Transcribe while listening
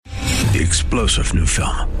The explosive new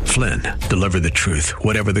film, Flynn, deliver the truth,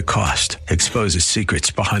 whatever the cost, exposes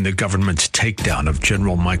secrets behind the government's takedown of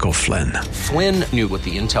General Michael Flynn. Flynn knew what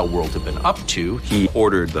the intel world had been up to. He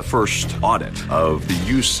ordered the first audit of the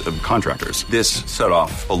use of contractors. This set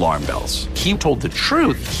off alarm bells. He told the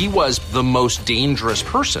truth. He was the most dangerous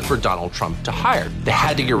person for Donald Trump to hire. They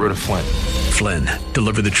had to get rid of Flynn. Flynn,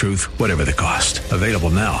 deliver the truth, whatever the cost. Available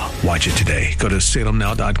now. Watch it today. Go to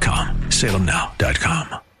salemnow.com.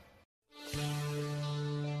 salemnow.com.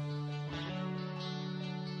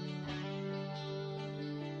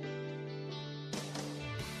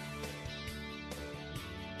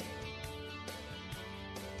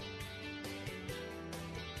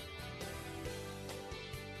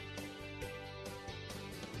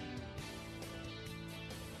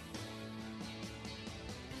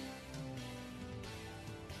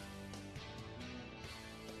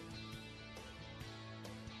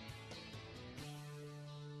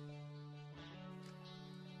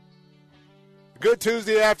 Good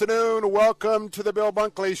Tuesday afternoon. Welcome to the Bill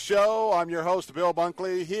Bunkley Show. I'm your host, Bill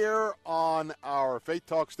Bunkley, here on our Faith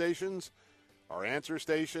Talk stations, our Answer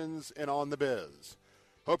stations, and on the Biz.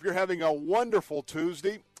 Hope you're having a wonderful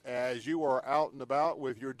Tuesday as you are out and about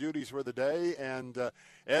with your duties for the day. And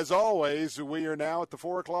as always, we are now at the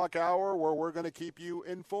 4 o'clock hour where we're going to keep you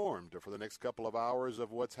informed for the next couple of hours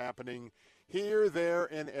of what's happening here, there,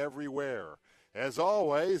 and everywhere. As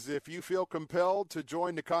always, if you feel compelled to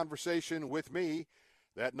join the conversation with me,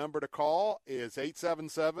 that number to call is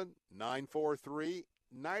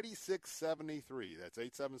 877-943-9673. That's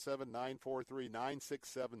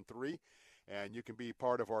 877-943-9673. And you can be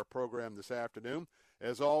part of our program this afternoon.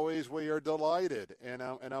 As always, we are delighted, and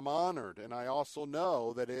I'm honored. And I also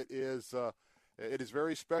know that it is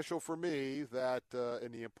very special for me that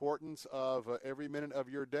in the importance of every minute of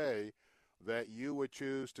your day, that you would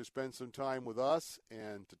choose to spend some time with us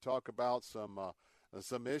and to talk about some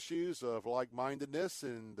issues of like-mindedness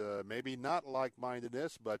and maybe not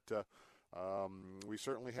like-mindedness, but we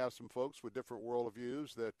certainly have some folks with different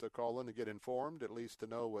worldviews that call in to get informed, at least to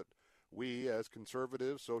know what we as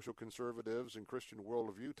conservatives, social conservatives, and Christian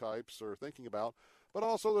worldview types are thinking about, but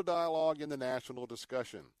also the dialogue in the national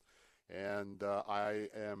discussion. And I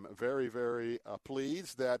am very, very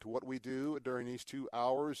pleased that what we do during these 2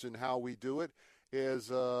 hours and how we do it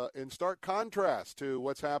is in stark contrast to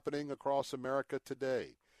what's happening across America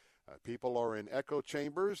today. People are in echo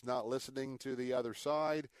chambers, not listening to the other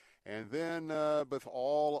side. And then with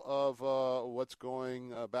all of what's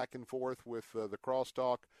going back and forth with the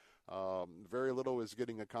crosstalk, very little is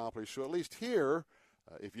getting accomplished. So at least here,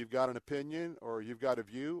 if you've got an opinion or you've got a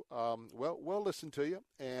view, we'll listen to you,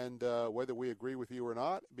 and whether we agree with you or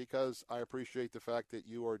not, because I appreciate the fact that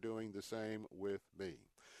you are doing the same with me.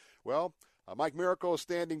 Well, Mike Miracle is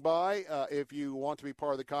standing by. If you want to be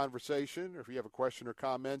part of the conversation, or if you have a question or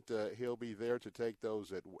comment, he'll be there to take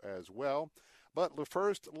those as well. But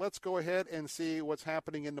first, let's go ahead and see what's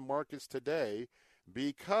happening in the markets today,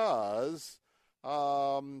 because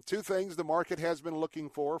two things the market has been looking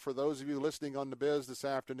for those of you listening on the Biz this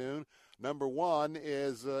afternoon. Number one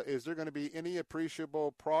is there going to be any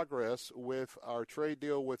appreciable progress with our trade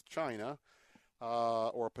deal with China,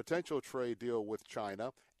 or potential trade deal with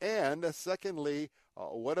China? And secondly,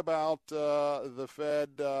 what about the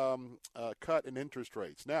Fed cut in interest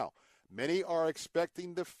rates? Now, many are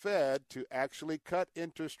expecting the Fed to actually cut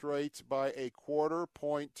interest rates by a quarter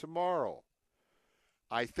point tomorrow.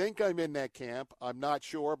 I think I'm in that camp. I'm not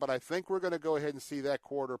sure, but I think we're going to go ahead and see that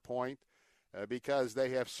quarter point because they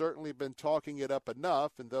have certainly been talking it up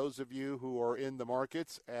enough. And those of you who are in the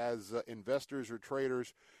markets as investors or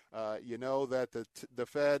traders, you know that the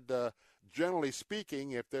Fed, generally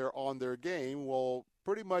speaking, if they're on their game, will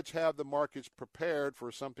pretty much have the markets prepared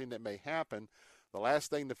for something that may happen. The last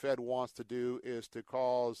thing the Fed wants to do is to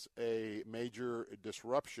cause a major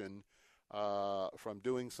disruption from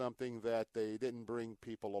doing something that they didn't bring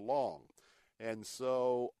people along. And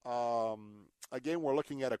so, again, we're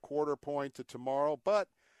looking at a quarter point to tomorrow. But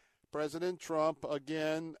President Trump,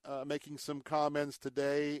 again, making some comments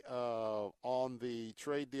today on the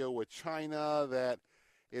trade deal with China that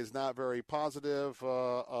is not very positive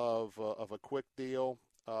of a quick deal,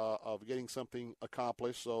 of getting something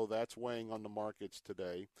accomplished. So that's weighing on the markets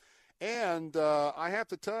today. And I have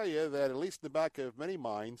to tell you that, at least in the back of many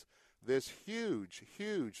minds, this huge,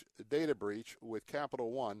 huge data breach with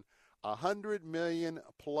Capital One, 100 million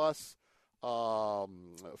plus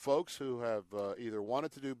folks who have either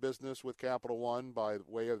wanted to do business with Capital One by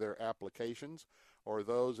way of their applications, or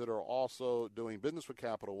those that are also doing business with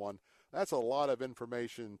Capital One. That's a lot of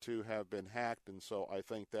information to have been hacked, and so I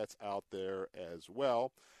think that's out there as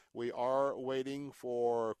well. We are waiting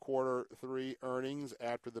for quarter 3 earnings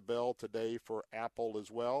after the bell today for Apple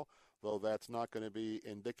as well, though that's not going to be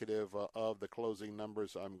indicative of the closing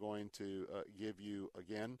numbers I'm going to give you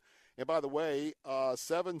again. And by the way,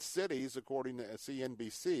 7 cities, according to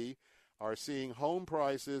CNBC, are seeing home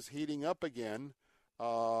prices heating up again.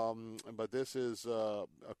 But this is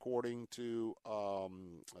according to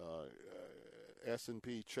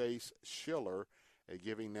S&P Chase Schiller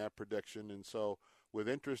giving that prediction. And so with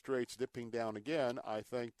interest rates dipping down again, I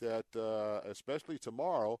think that especially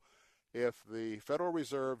tomorrow, if the Federal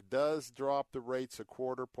Reserve does drop the rates a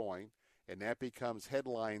quarter point, and that becomes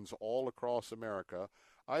headlines all across America,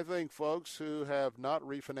 I think folks who have not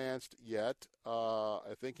refinanced yet are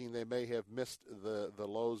thinking they may have missed the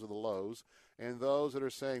lows of the lows, and those that are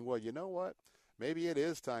saying, well, you know what, maybe it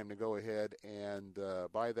is time to go ahead and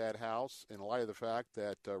buy that house in light of the fact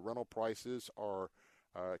that rental prices are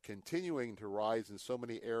continuing to rise in so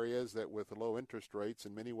many areas that with low interest rates,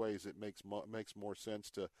 in many ways it makes more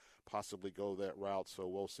sense to possibly go that route. So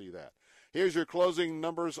we'll see that. Here's your closing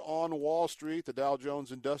numbers on Wall Street. The Dow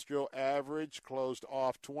Jones Industrial Average closed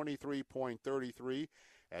off 23.33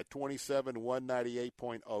 at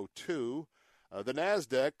 27,198.02. The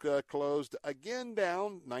NASDAQ closed again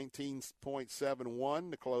down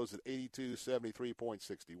 19.71 to close at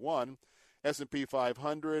 8273.61. S&P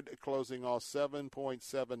 500 closing off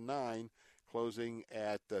 7.79, closing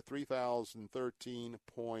at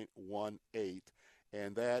 3,013.18.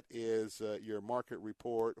 And that is your market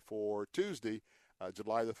report for Tuesday,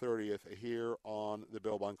 July the 30th, here on the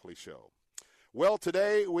Bill Bunkley Show. Well,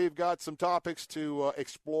 today we've got some topics to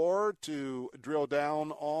explore, to drill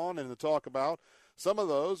down on, and to talk about. Some of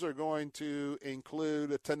those are going to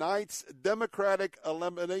include tonight's Democratic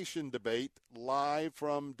elimination debate live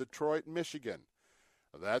from Detroit, Michigan.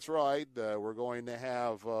 That's right. We're going to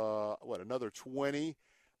have, another 20.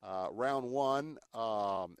 Round one.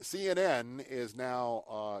 CNN is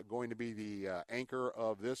now going to be the anchor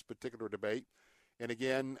of this particular debate. And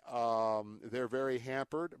again, they're very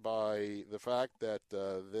hampered by the fact that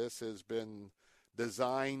this has been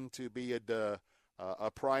designed to be a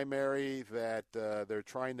primary that they're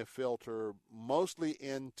trying to filter mostly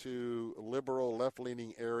into liberal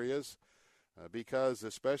left-leaning areas because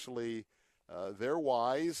especially they're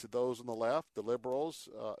wise, those on the left, the liberals,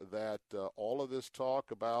 that all of this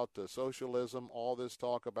talk about socialism, all this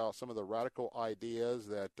talk about some of the radical ideas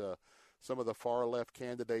that some of the far-left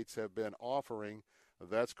candidates have been offering,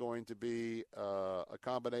 that's going to be a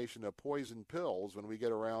combination of poison pills when we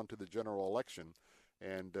get around to the general election.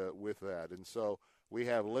 And with that. And so we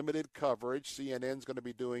have limited coverage. CNN's going to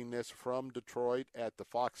be doing this from Detroit at the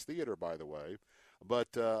Fox Theater, by the way. But,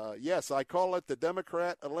 yes, I call it the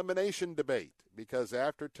Democrat elimination debate because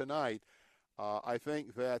after tonight, I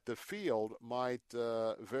think that the field might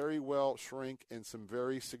very well shrink in some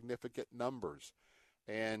very significant numbers.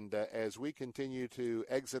 And as we continue to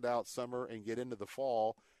exit out summer and get into the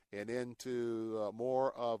fall, and into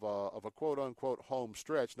more of a quote-unquote home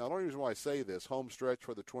stretch. Now, the only reason why I say this, home stretch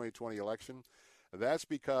for the 2020 election, that's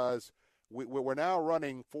because we're now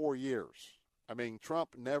running 4 years. I mean,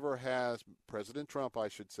 President Trump, I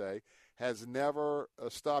should say, has never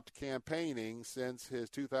stopped campaigning since his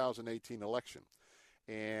 2018 election.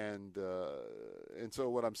 And so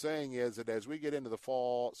what I'm saying is that as we get into the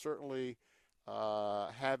fall, certainly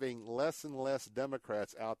having less and less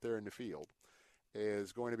Democrats out there in the field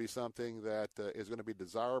is going to be something that is going to be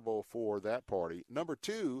desirable for that party. Number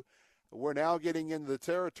two, we're now getting into the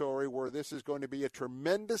territory where this is going to be a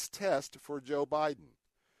tremendous test for Joe Biden.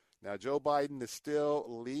 Now, Joe Biden is still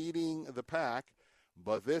leading the pack,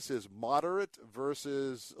 but this is moderate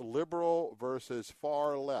versus liberal versus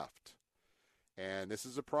far left. And this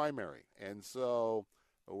is a primary. And so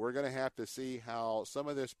we're going to have to see how some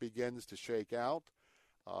of this begins to shake out.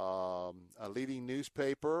 A leading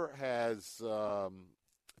newspaper has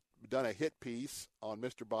done a hit piece on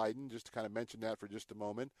Mr. Biden, just to kind of mention that for just a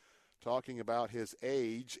moment, talking about his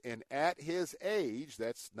age. And at his age,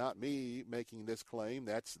 that's not me making this claim,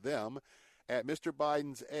 that's them, at Mr.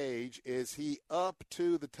 Biden's age, is he up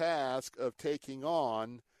to the task of taking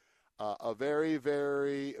on a very,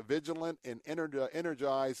 very vigilant and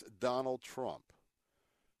energized Donald Trump?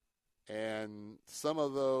 And some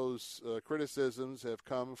of those criticisms have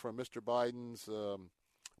come from Mr. Biden's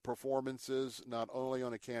performances, not only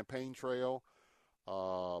on a campaign trail,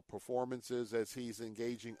 performances as he's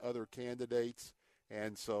engaging other candidates.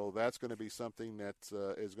 And so that's going to be something that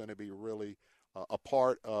is going to be really a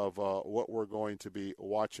part of what we're going to be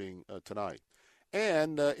watching tonight.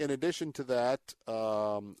 And in addition to that,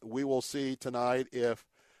 we will see tonight if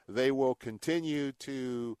they will continue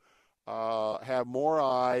to have more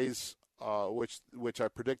eyes, which I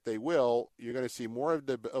predict they will, you're going to see more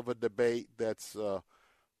of a debate that's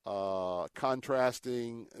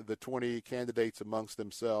contrasting the 20 candidates amongst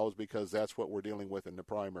themselves, because that's what we're dealing with in the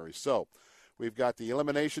primary. So we've got the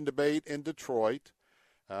elimination debate in Detroit.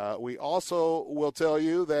 We also will tell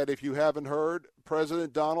you that if you haven't heard,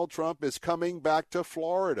 President Donald Trump is coming back to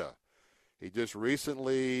Florida. He just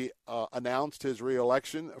recently announced his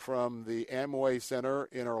reelection from the Amway Center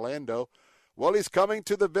in Orlando. Well, he's coming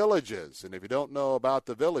to the Villages. And if you don't know about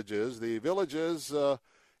the Villages,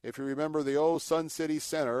 if you remember the old Sun City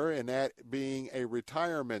Center, and that being a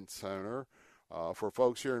retirement center for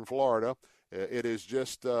folks here in Florida, it is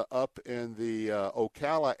just up in the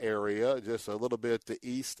Ocala area, just a little bit to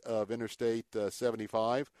east of Interstate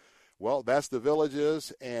 75. Well, that's the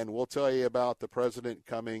Villages, and we'll tell you about the president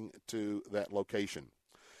coming to that location.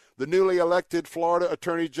 The newly elected Florida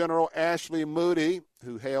Attorney General Ashley Moody,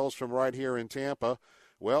 who hails from right here in Tampa,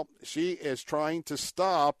 well, she is trying to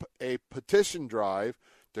stop a petition drive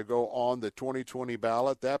to go on the 2020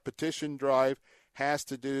 ballot. That petition drive has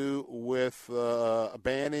to do with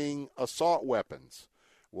banning assault weapons.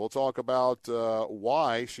 We'll talk about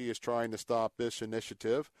why she is trying to stop this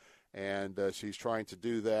initiative, and she's trying to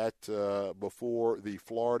do that before the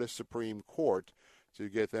Florida Supreme Court to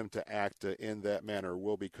get them to act in that manner.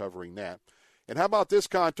 We'll be covering that. And how about this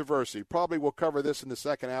controversy? Probably we'll cover this in the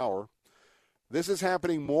second hour. This is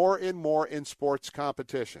happening more and more in sports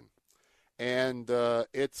competition. And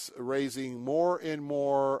it's raising more and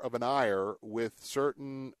more of an ire with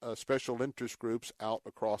certain special interest groups out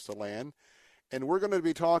across the land. And we're going to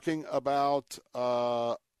be talking about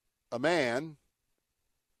a man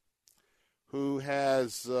who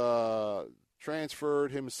has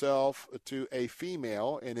transferred himself to a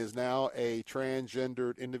female and is now a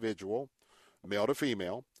transgendered individual, male to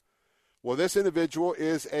female. Well, this individual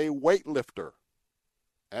is a weightlifter.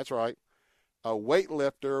 That's right. A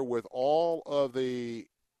weightlifter with all of the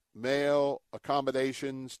male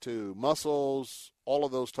accommodations to muscles, all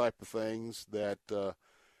of those type of things that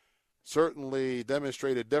certainly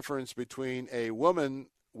demonstrate a difference between a woman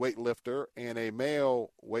weightlifter and a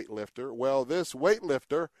male weightlifter. Well, this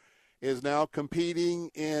weightlifter is now competing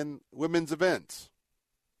in women's events.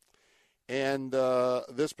 And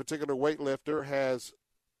this particular weightlifter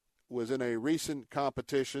was in a recent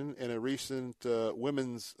competition in a recent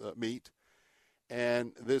women's meet.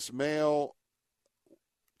 And this male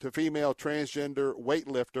to female transgender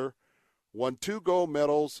weightlifter won 2 gold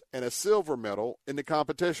medals and a silver medal in the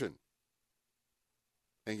competition.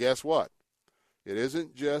 And guess what? It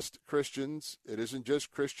isn't just Christians. It isn't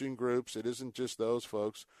just Christian groups. It isn't just those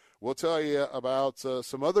folks. We'll tell you about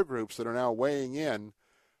some other groups that are now weighing in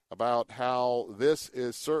about how this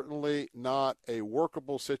is certainly not a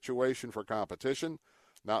workable situation for competition,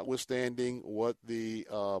 notwithstanding what the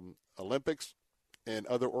Olympics and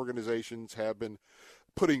other organizations have been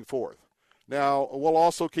putting forth. Now, we'll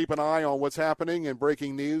also keep an eye on what's happening in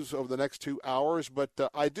breaking news over the next 2 hours, but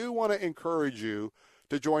I do want to encourage you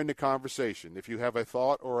to join the conversation if you have a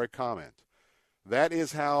thought or a comment. That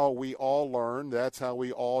is how we all learn. That's how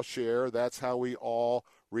we all share. That's how we all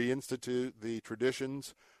reinstitute the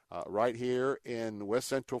traditions right here in West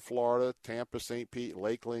Central Florida, Tampa, St. Pete,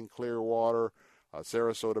 Lakeland, Clearwater,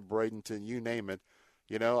 Sarasota, Bradenton, you name it.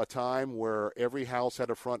 You know, a time where every house had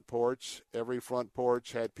a front porch, every front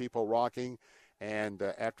porch had people rocking, and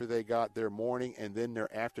after they got their morning and then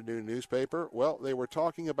their afternoon newspaper, well, they were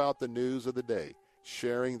talking about the news of the day,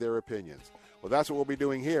 sharing their opinions. Well, that's what we'll be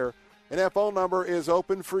doing here. And that phone number is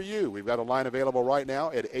open for you. We've got a line available right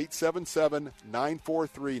now at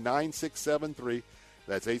 877-943-9673.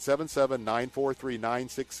 That's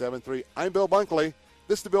 877-943-9673. I'm Bill Bunkley.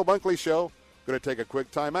 This is the Bill Bunkley Show. Going to take a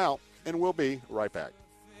quick time out, and we'll be right back.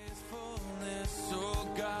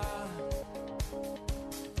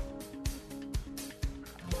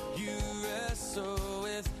 You wrestle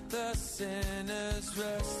with the sinner's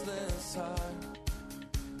restless heart.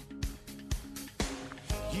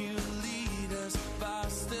 You lead us by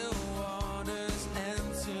still waters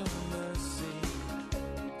and to mercy,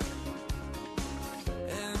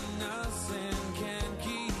 and nothing can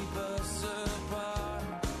keep us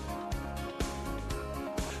apart.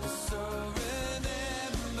 So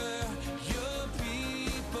remember your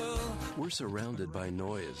people. We're surrounded by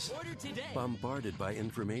noise, bombarded by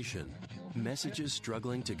information, messages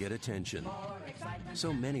struggling to get attention.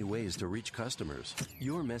 So many ways to reach customers.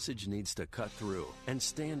 Your message needs to cut through and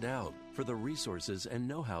stand out. For the resources and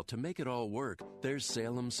know-how to make it all work, there's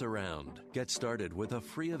Salem Surround. Get started with a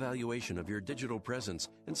free evaluation of your digital presence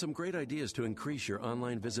and some great ideas to increase your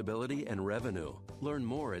online visibility and revenue. Learn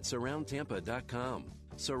more at surroundtampa.com.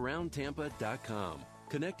 SurroundTampa.com,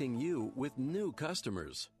 connecting you with new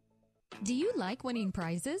customers. Do you like winning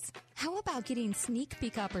prizes? How about getting sneak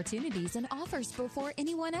peek opportunities and offers before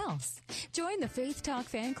anyone else? Join the Faith Talk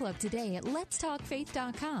fan club today at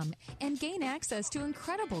letstalkfaith.com and gain access to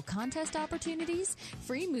incredible contest opportunities,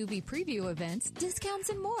 free movie preview events, discounts,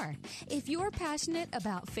 and more. If you're passionate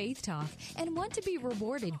about Faith Talk and want to be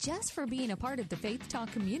rewarded just for being a part of the Faith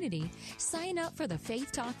Talk community, sign up for the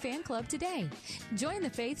Faith Talk fan club today. Join the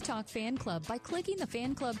Faith Talk fan club by clicking the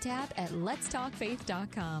fan club tab at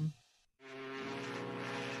letstalkfaith.com.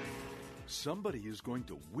 Somebody is going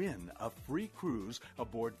to win a free cruise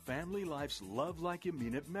aboard Family Life's Love Like You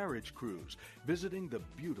Mean It marriage cruise, visiting the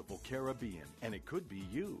beautiful Caribbean. And it could be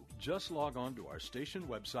you. Just log on to our station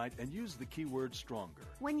website and use the keyword STRONGER.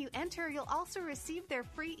 When you enter, you'll also receive their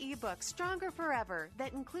free ebook, Stronger Forever,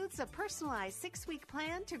 that includes a personalized 6-week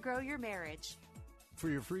plan to grow your marriage. For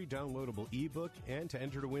your free downloadable ebook and to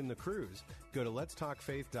enter to win the cruise, go to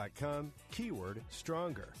letstalkfaith.com, keyword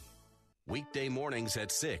STRONGER. Weekday mornings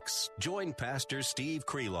at 6, join Pastor Steve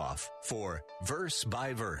Kreloff for Verse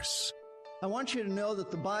by Verse. I want you to know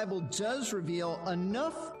that the Bible does reveal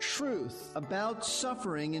enough truth about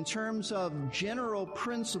suffering in terms of general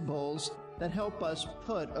principles that help us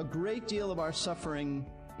put a great deal of our suffering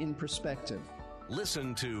in perspective.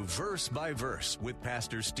 Listen to Verse by Verse with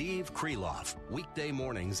Pastor Steve Kreloff, weekday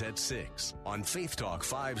mornings at 6 on Faith Talk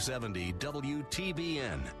 570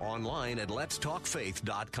 WTBN, online at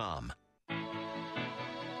letstalkfaith.com.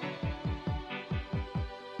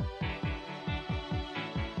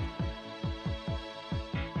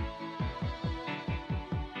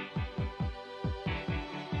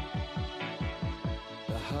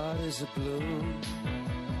 Heart is a balloon,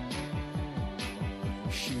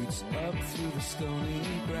 shoots up through the stony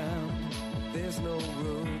ground. There's no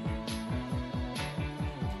room,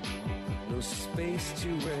 no space to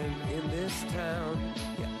rent in this town.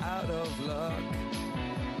 You're out of luck,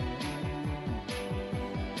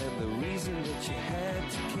 and the reason that you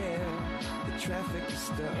had to care, the traffic is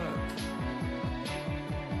stuck,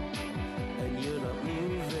 and you're not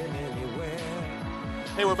moving anywhere.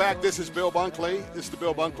 Hey, we're back. This is Bill Bunkley. This is the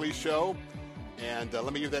Bill Bunkley Show. And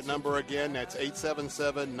let me give that number again. That's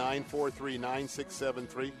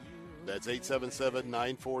 877-943-9673. That's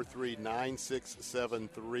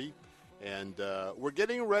 877-943-9673. And we're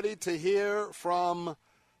getting ready to hear from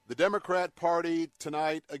the Democrat Party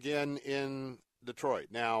tonight again in Detroit.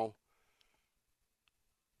 Now,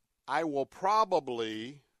 I will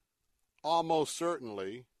probably, almost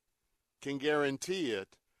certainly, can guarantee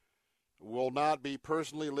it, will not be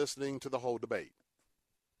personally listening to the whole debate.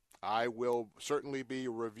 I will certainly be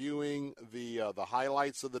reviewing the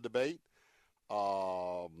highlights of the debate,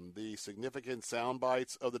 the significant sound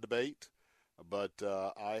bites of the debate, but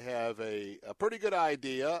I have a pretty good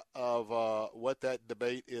idea of what that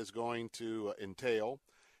debate is going to entail,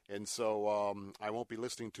 and so I won't be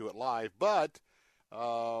listening to it live, but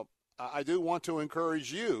I do want to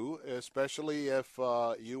encourage you, especially if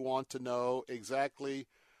you want to know exactly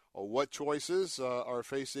what choices are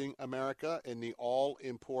facing America in the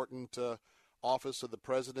all-important office of the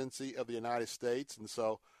presidency of the United States. And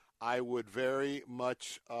so I would very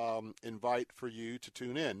much invite for you to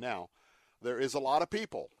tune in. Now, there is a lot of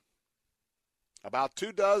people, about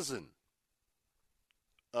 24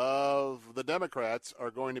 of the Democrats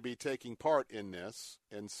are going to be taking part in this.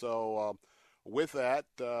 And so with that,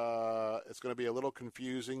 it's going to be a little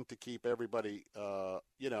confusing to keep everybody,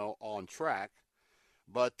 on track.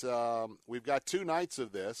 But we've got 2 nights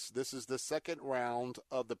of this. This is the second round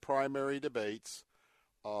of the primary debates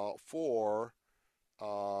for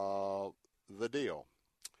the deal.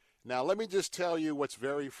 Now, let me just tell you what's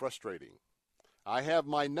very frustrating. I have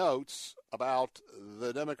my notes about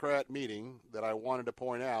the Democrat meeting that I wanted to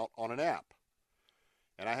point out on an app.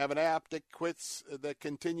 And I have an app that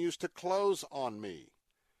continues to close on me.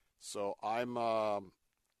 So I'm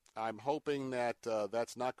hoping that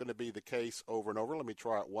that's not going to be the case over and over. Let me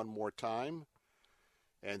try it one more time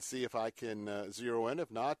and see if I can zero in. If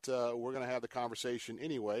not, we're going to have the conversation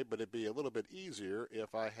anyway, but it'd be a little bit easier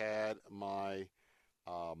if I had my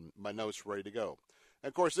notes ready to go. And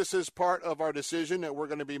of course, this is part of our decision that we're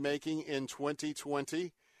going to be making in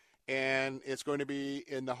 2020, and it's going to be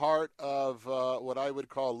in the heart of what I would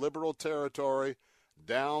call liberal territory,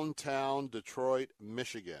 downtown Detroit,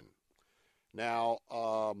 Michigan. Now,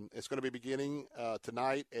 it's going to be beginning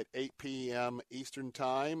tonight at 8 p.m. Eastern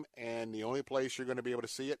Time, and the only place you're going to be able to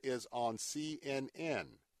see it is on CNN.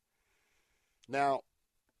 Now,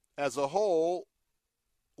 as a whole,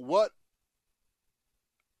 what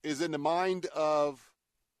is in the mind of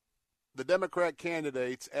the Democrat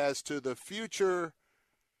candidates as to the future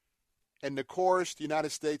and the course the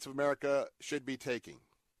United States of America should be taking,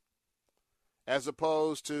 as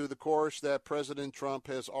opposed to the course that President Trump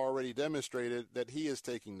has already demonstrated that he is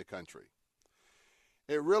taking the country.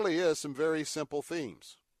 It really is some very simple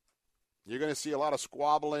themes. You're going to see a lot of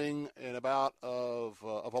squabbling and about of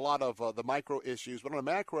a lot of the micro issues, but on the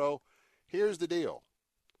macro, here's the deal.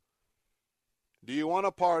 Do you want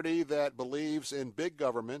a party that believes in big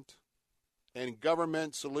government and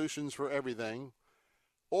government solutions for everything,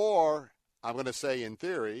 or, I'm going to say in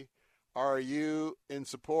theory, are you in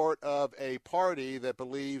support of a party that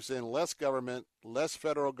believes in less government, less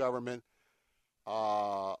federal government,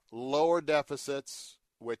 lower deficits,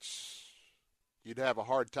 which you'd have a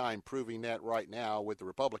hard time proving that right now with the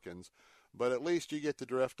Republicans, but at least you get the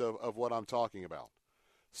drift of what I'm talking about.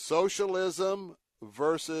 Socialism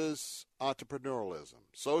versus entrepreneurialism.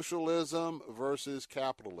 Socialism versus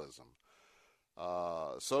capitalism.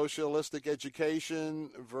 Socialistic education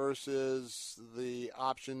versus the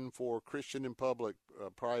option for Christian and public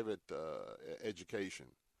private education.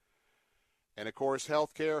 And, of course,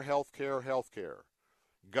 healthcare.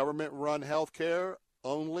 Government-run healthcare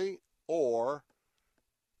only, or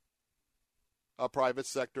a private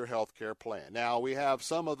sector healthcare plan. Now, we have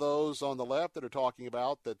some of those on the left that are talking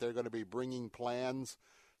about that they're going to be bringing plans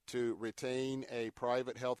to retain a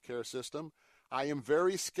private healthcare system. I am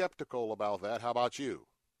very skeptical about that. How about you?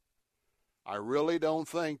 I really don't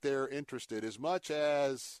think they're interested, as much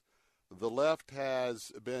as the left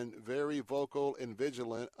has been very vocal and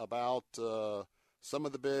vigilant about some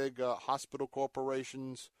of the big hospital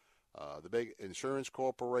corporations, the big insurance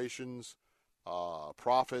corporations,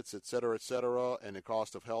 profits, et cetera, and the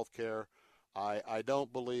cost of health care. I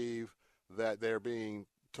don't believe that they're being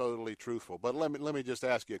totally truthful. But let me just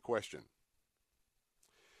ask you a question.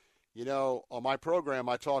 You know, on my program,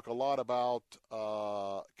 I talk a lot about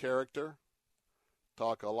character,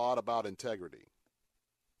 talk a lot about integrity.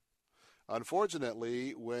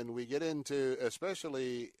 Unfortunately, when we get into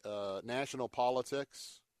especially national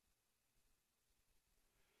politics,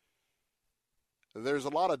 there's a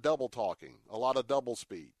lot of double talking, a lot of double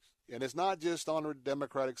speak. And it's not just on the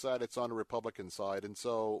Democratic side, it's on the Republican side. And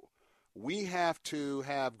so we have to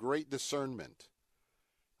have great discernment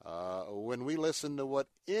when we listen to what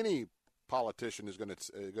any politician is going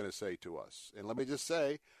to say to us. And let me just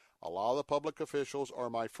say, a lot of the public officials are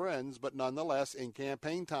my friends, but nonetheless, in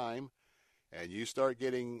campaign time, and you start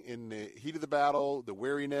getting in the heat of the battle, the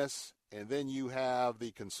weariness, and then you have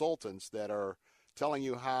the consultants that are telling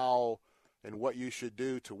you how and what you should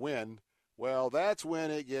do to win, well, that's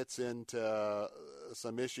when it gets into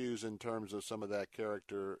some issues in terms of some of that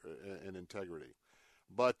character and integrity.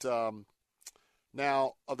 But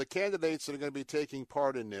now, of the candidates that are going to be taking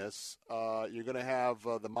part in this, you're going to have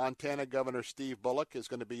the Montana Governor Steve Bullock is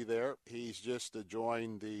going to be there. He's just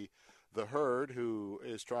joined the herd who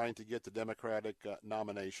is trying to get the Democratic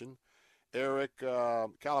nomination.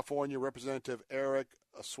 California Representative Eric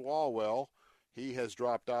Swalwell, he has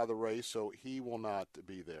dropped out of the race, so he will not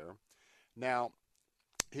be there. Now,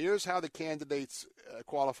 here's how the candidates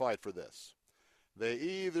qualified for this. They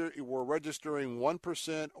either were registering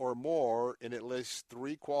 1% or more in at least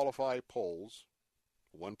 3 qualified polls.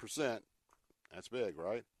 1%, that's big,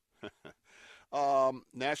 right?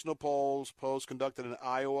 National polls conducted in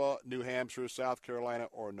Iowa, New Hampshire, South Carolina,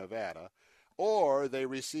 or Nevada. Or they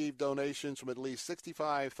received donations from at least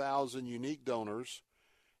 65,000 unique donors,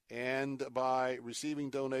 and by receiving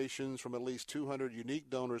donations from at least 200 unique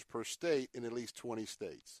donors per state in at least 20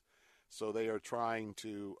 states. So they are trying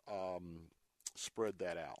to spread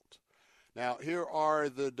that out. Now, here are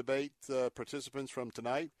the debate participants from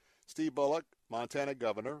tonight. Steve Bullock, Montana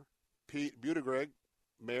Governor. Pete Buttigieg,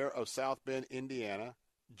 Mayor of South Bend, Indiana.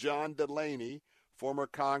 John Delaney, former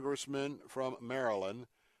Congressman from Maryland.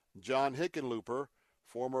 John Hickenlooper,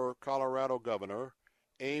 former Colorado Governor.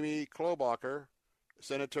 Amy Klobuchar,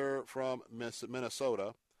 Senator from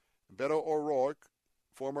Minnesota. Beto O'Rourke,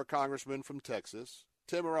 former Congressman from Texas.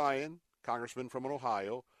 Tim Ryan, Congressman from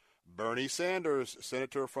Ohio. Bernie Sanders,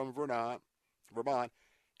 Senator from Vermont.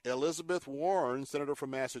 Elizabeth Warren, Senator from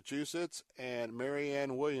Massachusetts. And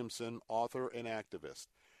Marianne Williamson, author and activist.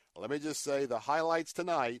 Let me just say the highlights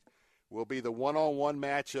tonight will be the one-on-one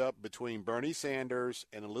matchup between Bernie Sanders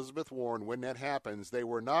and Elizabeth Warren when that happens. They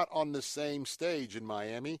were not on the same stage in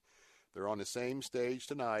Miami. They're on the same stage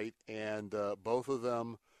tonight, and both of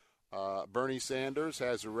them, Bernie Sanders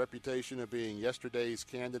has a reputation of being yesterday's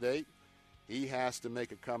candidate. He has to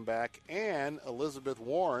make a comeback, and Elizabeth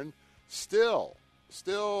Warren still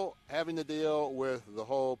having to deal with the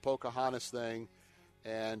whole Pocahontas thing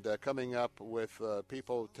and coming up with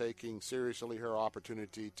people taking seriously her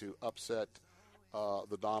opportunity to upset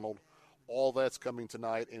the Donald. All that's coming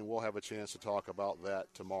tonight, and we'll have a chance to talk about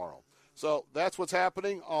that tomorrow. So that's what's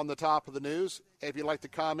happening on the top of the news. If you'd like to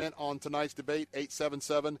comment on tonight's debate,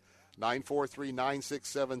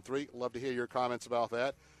 877-943-9673. Love to hear your comments about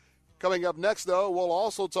that. Coming up next, though, we'll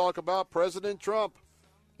also talk about President Trump.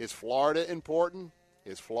 Is Florida important?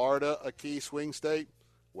 Is Florida a key swing state?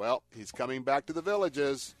 Well, he's coming back to the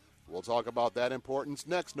Villages. We'll talk about that importance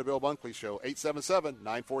next in the Bill Bunkley Show,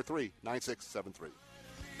 877-943-9673.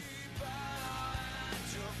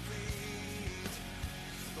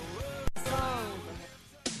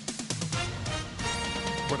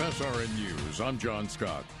 With SRN News, I'm John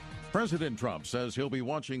Scott. President Trump says he'll be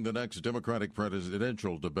watching the next Democratic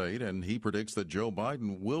presidential debate, and he predicts that Joe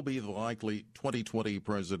Biden will be the likely 2020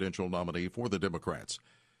 presidential nominee for the Democrats.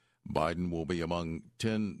 Biden will be among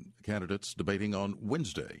 10 candidates debating on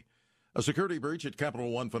Wednesday. A security breach at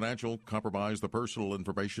Capital One Financial compromised the personal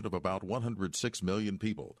information of about 106 million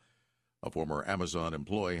people. A former Amazon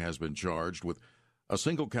employee has been charged with a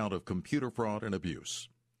single count of computer fraud and abuse.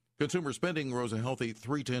 Consumer spending rose a healthy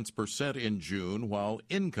 0.3% in June, while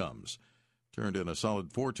incomes turned in a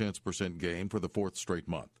solid 0.4% gain for the fourth straight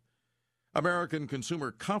month. American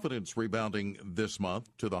consumer confidence rebounding this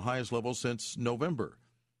month to the highest level since November.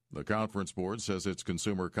 The Conference Board says its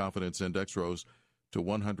consumer confidence index rose to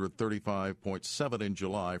 135.7 in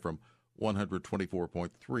July from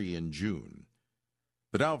 124.3 in June.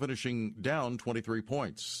 The Dow finishing down 23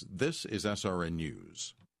 points. This is SRN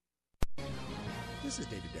News. This is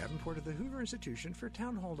David Davenport of the Hoover Institution for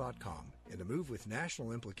Townhall.com. In a move with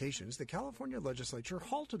national implications, the California legislature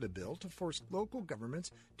halted a bill to force local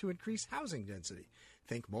governments to increase housing density.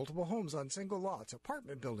 Think multiple homes on single lots,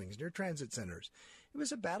 apartment buildings near transit centers. It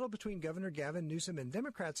was a battle between Governor Gavin Newsom and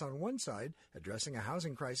Democrats on one side, addressing a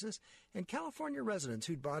housing crisis, and California residents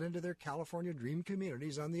who'd bought into their California dream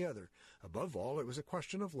communities on the other. Above all, it was a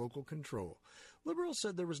question of local control. Liberals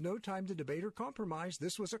said there was no time to debate or compromise.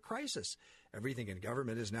 This was a crisis. Everything in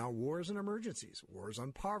government is now wars and emergencies. Wars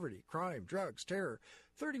on poverty, crime, drugs, terror.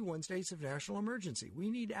 31 states of national emergency. We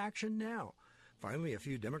need action now. Finally, a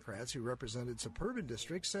few Democrats who represented suburban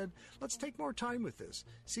districts said, let's take more time with this.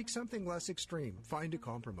 Seek something less extreme. Find a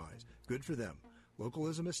compromise. Good for them.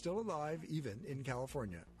 Localism is still alive, even in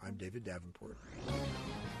California. I'm David Davenport.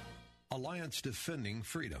 Alliance Defending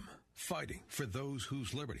Freedom. Fighting for those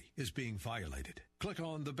whose liberty is being violated. Click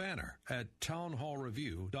on the banner at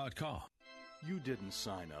townhallreview.com. You didn't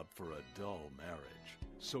sign up for a dull marriage.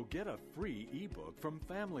 So get a free ebook from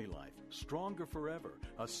Family Life, Stronger Forever,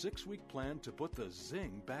 a 6-week plan to put the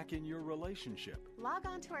zing back in your relationship. Log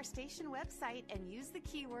on to our station website and use the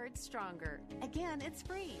keyword STRONGER. Again, it's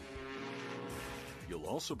free. You'll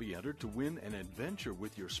also be entered to win an adventure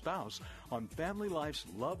with your spouse on Family Life's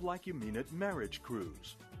Love Like You Mean It marriage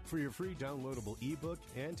cruise. For your free downloadable ebook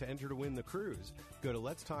and to enter to win the cruise, go to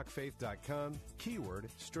letstalkfaith.com, keyword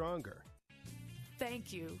STRONGER.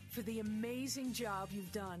 Thank you for the amazing job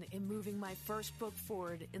you've done in moving my first book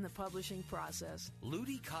forward in the publishing process.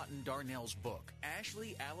 Ludi Cotton Darnell's book,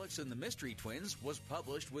 Ashley, Alex, and the Mystery Twins, was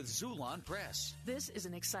published with Zulon Press. This is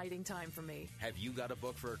an exciting time for me. Have you got a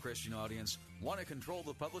book for a Christian audience? Want to control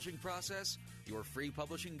the publishing process? Your free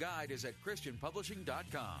publishing guide is at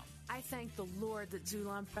christianpublishing.com. I thank the Lord that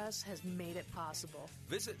Zulon Press has made it possible.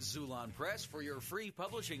 Visit Zulon Press for your free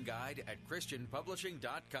publishing guide at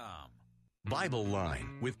christianpublishing.com. Bible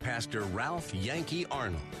Line with Pastor Ralph Yankee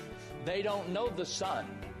Arnold. They don't know the Son.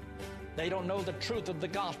 They don't know the truth of the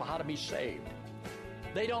gospel, how to be saved.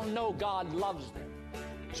 They don't know God loves them.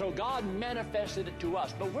 So God manifested it to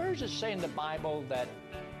us. But where does it say in the Bible that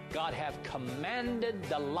God have commanded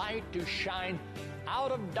the light to shine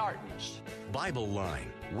out of darkness? Bible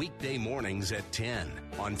Line, weekday mornings at 10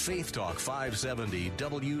 on Faith Talk 570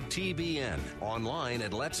 WTBN, online at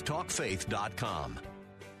letstalkfaith.com.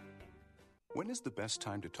 When is the best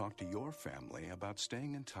time to talk to your family about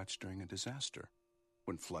staying in touch during a disaster?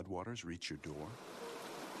 When floodwaters reach your door?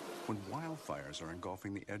 When wildfires are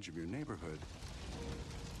engulfing the edge of your neighborhood?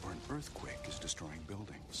 Or an earthquake is destroying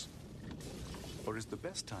buildings? Or is the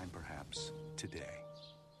best time perhaps today?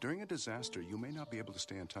 During a disaster, you may not be able to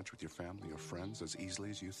stay in touch with your family or friends as easily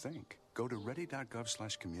as you think. Go to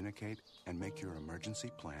ready.gov/communicate and make your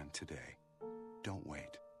emergency plan today. Don't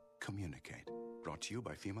wait. Communicate. Brought to you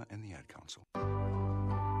by FEMA and the Ad Council.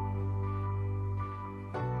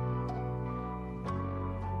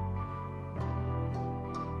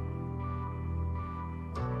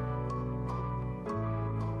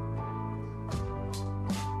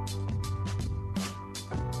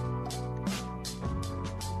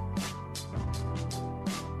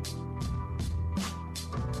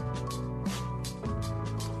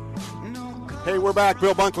 No Hey, we're back.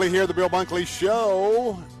 Bill Bunkley here, The Bill Bunkley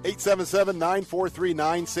Show.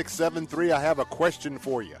 877-943-9673. I have a question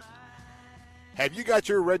for you. Have you got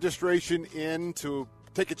your registration in to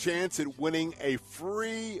take a chance at winning a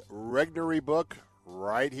free Regnery book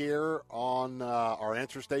right here on our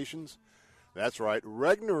answer stations? That's right.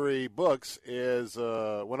 Regnery Books is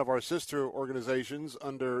one of our sister organizations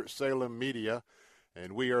under Salem Media,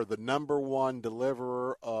 and we are the #1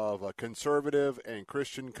 deliverer of conservative and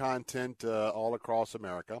Christian content all across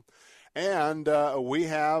America. And we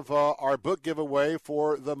have our book giveaway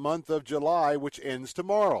for the month of July, which ends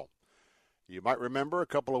tomorrow. You might remember a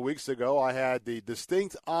couple of weeks ago I had the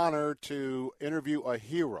distinct honor to interview a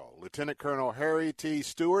hero, Lieutenant Colonel Harry T.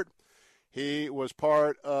 Stewart. He was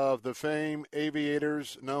part of the famed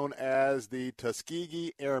aviators known as the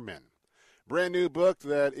Tuskegee Airmen. Brand new book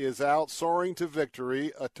that is out, Soaring to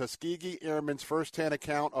Victory, a Tuskegee Airman's first-hand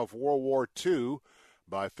account of World War II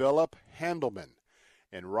by Philip Handelman.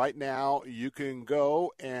 And right now you can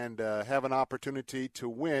go and have an opportunity to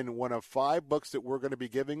win one of 5 books that we're going to be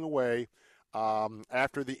giving away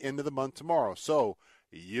after the end of the month tomorrow. So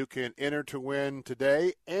you can enter to win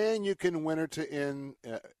today, and you can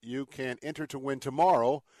enter to win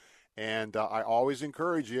tomorrow. And I always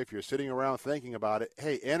encourage you, if you're sitting around thinking about it,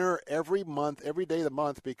 hey, enter every month, every day of the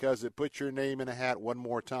month, because it puts your name in a hat one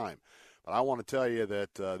more time. But I want to tell you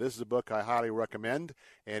that this is a book I highly recommend.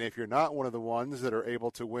 And if you're not one of the ones that are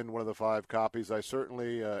able to win one of the 5 copies, I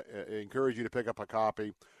certainly encourage you to pick up a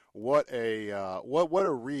copy. What a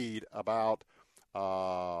read about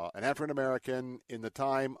an African American in the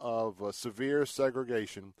time of severe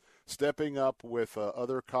segregation, stepping up with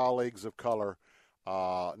other colleagues of color.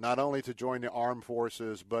 Not only to join the armed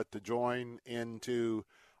forces, but to join into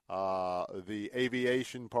the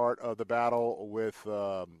aviation part of the battle with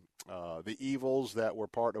the evils that were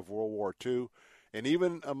part of World War II. And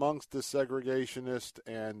even amongst the segregationists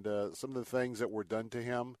and some of the things that were done to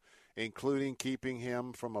him, including keeping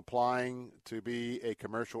him from applying to be a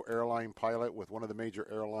commercial airline pilot with one of the major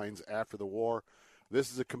airlines after the war. This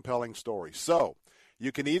is a compelling story. So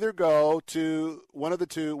you can either go to one of the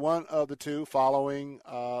two following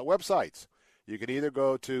websites. You can either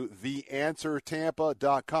go to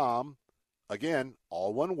theanswertampa.com, again,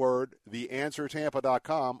 all one word,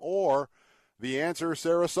 theanswertampa.com, or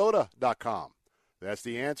theanswersarasota.com. That's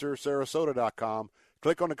theanswersarasota.com.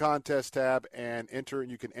 Click on the contest tab and enter, and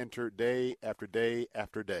you can enter day after day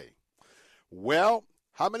after day. Well,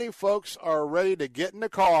 how many folks are ready to get in the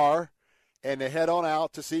car and to head on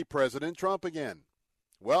out to see President Trump again?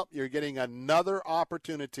 Well, you're getting another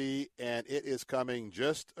opportunity, and it is coming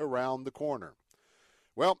just around the corner.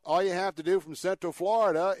 Well, all you have to do from Central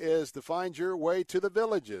Florida is to find your way to the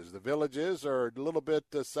Villages. The Villages are a little bit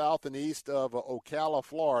south and east of Ocala,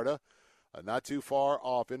 Florida, not too far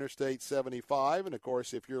off Interstate 75. And, of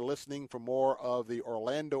course, if you're listening from more of the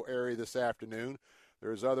Orlando area this afternoon,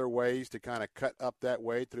 there's other ways to kind of cut up that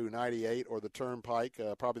way through 98 or the Turnpike.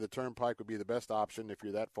 Probably the Turnpike would be the best option if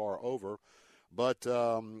you're that far over. But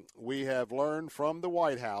we have learned from the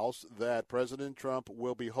White House that President Trump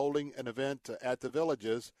will be holding an event at the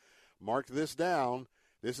Villages. Mark this down.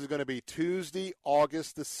 This is going to be Tuesday,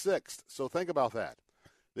 August the 6th. So think about that.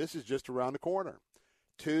 This is just around the corner.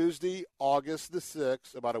 Tuesday, August the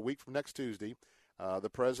 6th, about a week from next Tuesday, the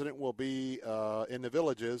president will be in the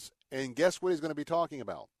Villages. And guess what he's going to be talking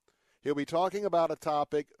about? He'll be talking about a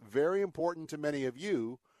topic very important to many of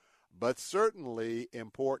you, but certainly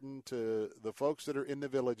important to the folks that are in the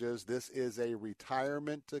Villages. This is a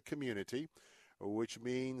retirement community, which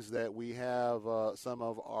means that we have some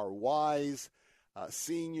of our wise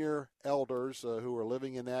senior elders who are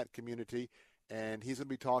living in that community, and he's going to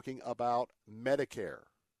be talking about Medicare.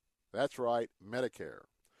 That's right, Medicare.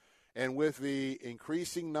 And with the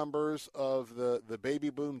increasing numbers of the baby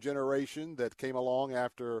boom generation that came along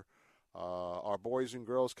after our boys and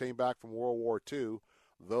girls came back from World War II,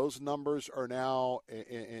 those numbers are now,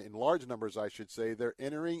 in large numbers, I should say, they're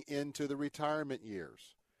entering into the retirement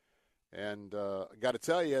years. And I got to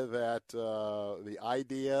tell you that the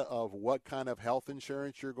idea of what kind of health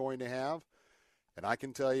insurance you're going to have, and I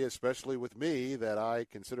can tell you, especially with me, that I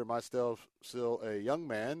consider myself still a young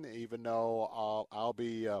man, even though I'll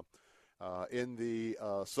be in the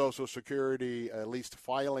Social Security, at least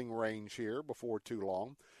filing range here before too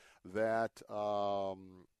long, that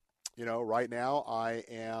right now I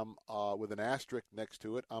am, with an asterisk next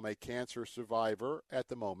to it, I'm a cancer survivor at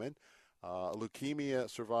the moment, leukemia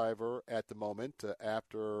survivor at the moment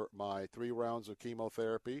after my 3 rounds of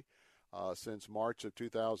chemotherapy since March of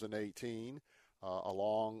 2018,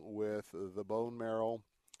 along with the bone marrow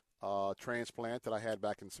transplant that I had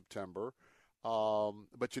back in September.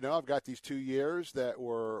 But, I've got these 2 years that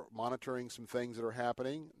we're monitoring some things that are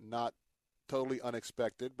happening, not totally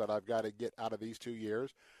unexpected, but I've got to get out of these 2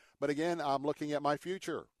 years. But, again, I'm looking at my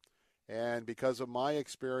future. And because of my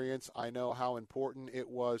experience, I know how important it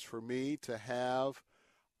was for me to have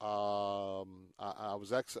I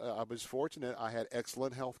was fortunate. I had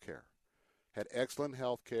excellent health care.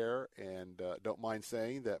 And don't mind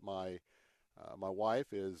saying that my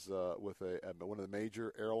wife is with one of the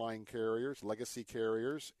major airline carriers, legacy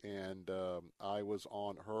carriers, and I was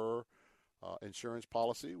on her insurance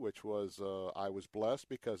policy, which was I was blessed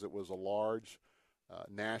because it was a large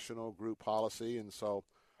national group policy, and so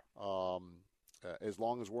as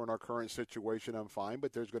long as we're in our current situation, I'm fine.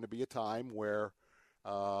 But there's going to be a time where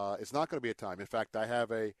it's not going to be a time. In fact, I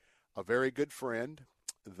have a very good friend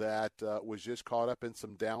that was just caught up in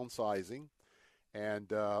some downsizing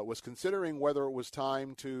and was considering whether it was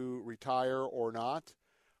time to retire or not.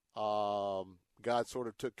 God sort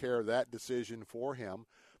of took care of that decision for him.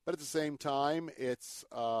 But at the same time, it's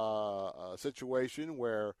a situation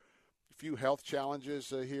where a few health challenges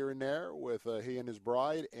here and there with he and his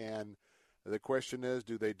bride. And the question is,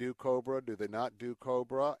 do they do COBRA? Do they not do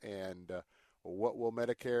COBRA? And what will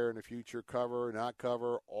Medicare in the future cover, not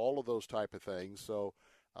cover, all of those type of things. So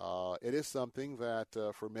it is something that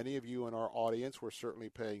for many of you in our audience, we're certainly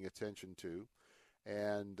paying attention to.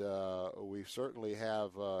 And we certainly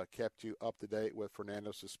have kept you up to date with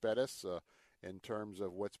Fernando Cespedes in terms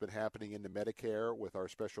of what's been happening in the Medicare with our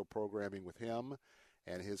special programming with him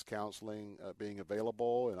and his counseling being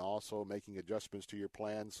available and also making adjustments to your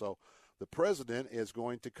plan. So the president is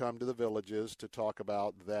going to come to the villages to talk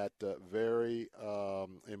about that very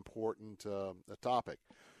important topic.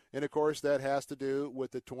 And, of course, that has to do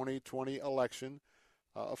with the 2020 election.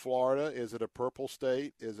 Florida, is it a purple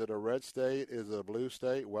state? Is it a red state? Is it a blue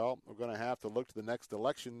state? Well, we're going to have to look to the next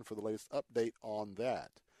election for the latest update on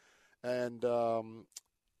that. And,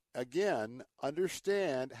 again,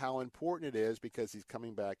 understand how important it is because he's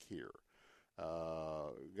coming back here.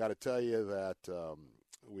 Got to tell you that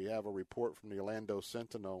we have a report from the Orlando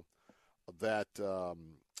Sentinel that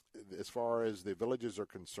as far as the villages are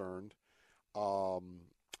concerned,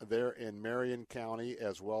 they're in Marion County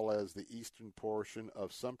as well as the eastern portion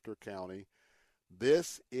of Sumter County.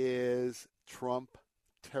 This is Trump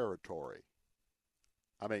territory.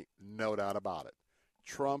 I mean, no doubt about it.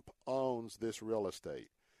 Trump owns this real estate.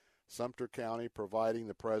 Sumter County providing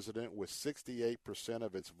the president with 68%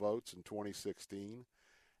 of its votes in 2016.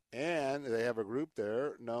 And they have a group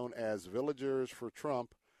there known as Villagers for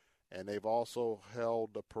Trump, and they've also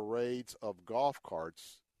held parades of golf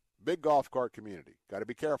carts. Big golf cart community. Got to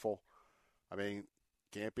be careful. I mean,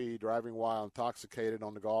 can't be driving while intoxicated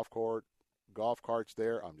on the golf carts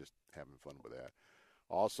there. I'm just having fun with that.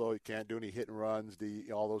 Also, you can't do any hit and runs,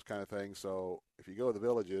 all those kind of things. So if you go to the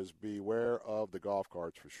villages, beware of the golf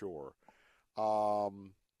carts for sure.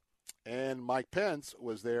 And Mike Pence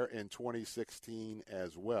was there in 2016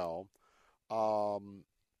 as well. And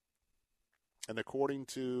according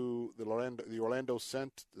to the Orlando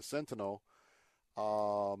Sentinel,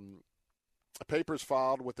 papers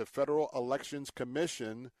filed with the Federal Elections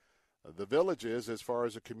Commission, the villages, as far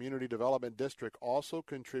as a community development district, also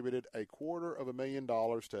contributed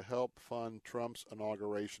 $250,000 to help fund Trump's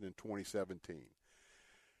inauguration in 2017.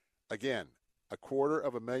 Again,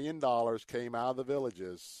 $250,000 came out of the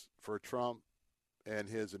villages for Trump and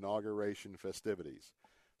his inauguration festivities.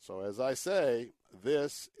 So as I say,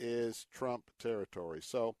 this is Trump territory.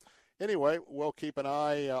 So anyway, we'll keep an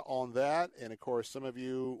eye on that. And, of course, some of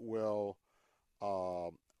you will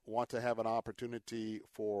want to have an opportunity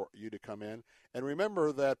for you to come in. And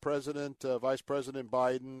remember that Vice President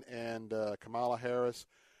Biden and Kamala Harris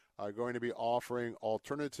are going to be offering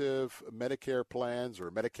alternative Medicare plans or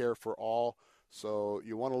Medicare for all. So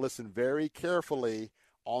you want to listen very carefully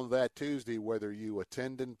on that Tuesday, whether you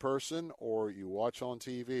attend in person or you watch on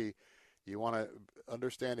TV. You want to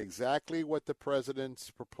understand exactly what the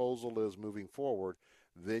president's proposal is moving forward.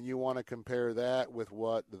 Then you want to compare that with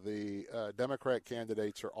what the Democrat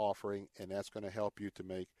candidates are offering, and that's going to help you to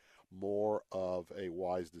make more of a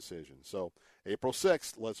wise decision. So April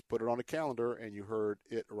 6th, let's put it on the calendar, and you heard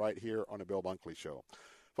it right here on the Bill Bunkley Show.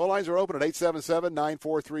 Phone lines are open at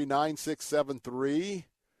 877-943-9673.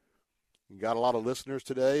 You got a lot of listeners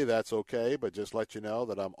today. That's okay, but just let you know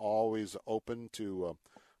that I'm always open to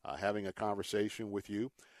having a conversation with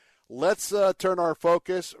you. Let's turn our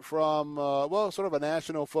focus from, sort of a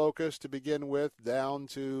national focus to begin with, down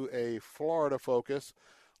to a Florida focus.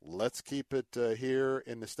 Let's keep it here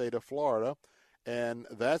in the state of Florida. And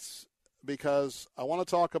that's because I want to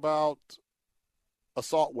talk about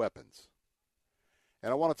assault weapons.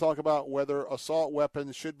 And I want to talk about whether assault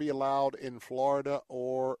weapons should be allowed in Florida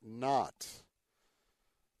or not.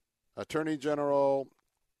 Attorney General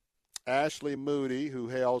Ashley Moody, who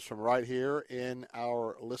hails from right here in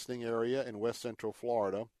our listening area in West Central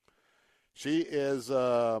Florida, she is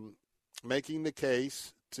making the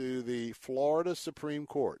case to the Florida Supreme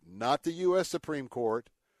Court, not the U.S. Supreme Court,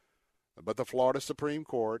 but the Florida Supreme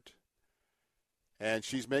Court. And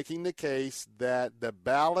she's making the case that the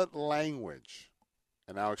ballot language,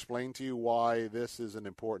 and I'll explain to you why this is an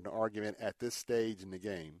important argument at this stage in the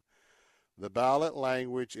game, the ballot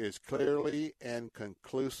language is clearly and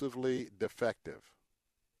conclusively defective.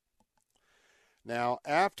 Now,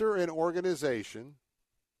 after an organization,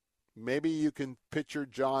 maybe you can picture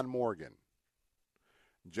John Morgan.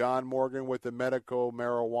 John Morgan with the medical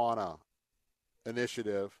marijuana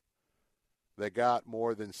initiative that got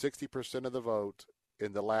more than 60% of the vote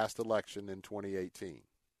in the last election in 2018.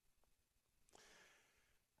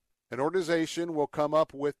 An organization will come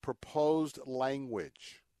up with proposed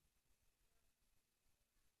language.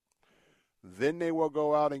 Then they will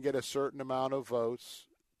go out and get a certain amount of votes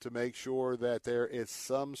to make sure that there is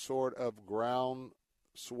some sort of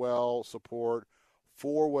groundswell support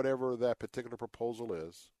for whatever that particular proposal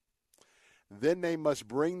is. Then they must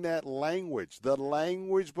bring that language, the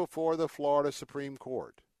language before the Florida Supreme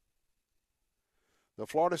Court. The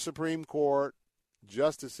Florida Supreme Court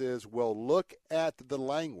justices will look at the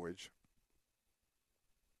language,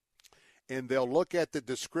 and they'll look at the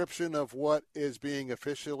description of what is being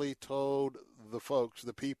officially told the folks,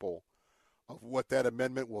 the people, of what that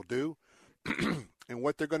amendment will do. And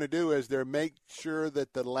what they're going to do is they're make sure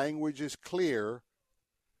that the language is clear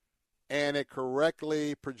and it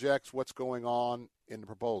correctly projects what's going on in the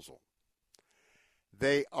proposal.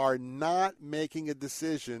 They are not making a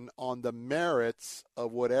decision on the merits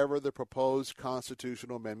of whatever the proposed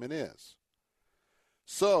constitutional amendment is.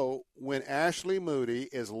 So when Ashley Moody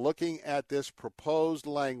is looking at this proposed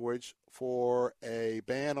language for a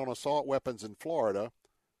ban on assault weapons in Florida,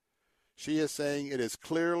 she is saying it is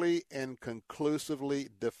clearly and conclusively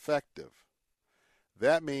defective.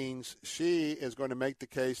 That means she is going to make the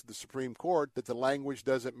case to the Supreme Court that the language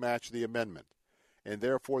doesn't match the amendment, and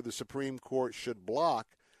therefore the Supreme Court should block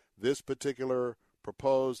this particular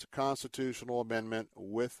proposed constitutional amendment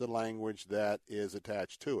with the language that is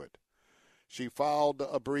attached to it. She filed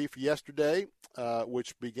a brief yesterday,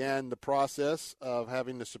 which began the process of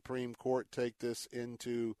having the Supreme Court take this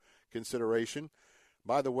into consideration.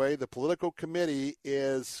 By the way, the political committee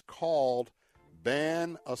is called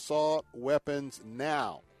Ban Assault Weapons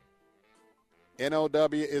Now. NOW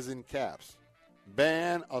is in caps.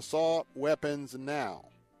 Ban Assault Weapons Now.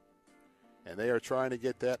 And they are trying to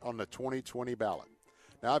get that on the 2020 ballot.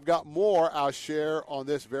 Now, I've got more I'll share on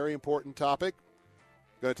this very important topic.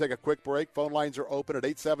 Going to take a quick break. Phone lines are open at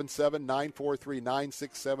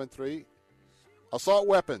 877-943-9673. Assault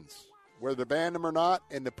weapons, whether to ban them or not,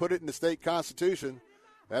 and to put it in the state constitution,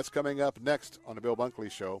 that's coming up next on the Bill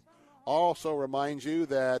Bunkley Show. Also remind you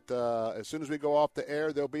that as soon as we go off the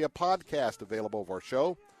air, there'll be a podcast available of our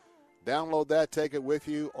show. Download that, take it with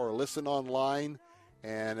you, or listen online,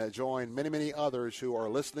 and join many, many others who are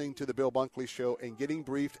listening to the Bill Bunkley Show and getting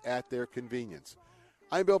briefed at their convenience.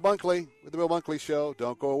 I'm Bill Bunkley with the Bill Bunkley Show.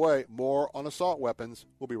 Don't go away. More on assault weapons.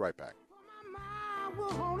 We'll be right back.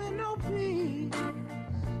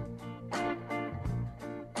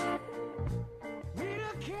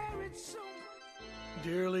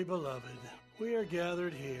 Dearly beloved, we are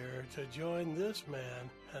gathered here to join this man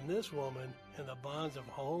and this woman in the bonds of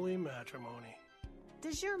holy matrimony.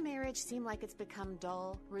 Does your marriage seem like it's become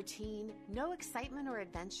dull, routine, no excitement or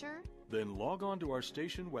adventure? Then log on to our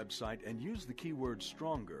station website and use the keyword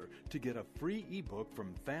STRONGER to get a free ebook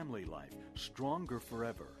from Family Life, Stronger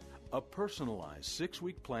Forever. A personalized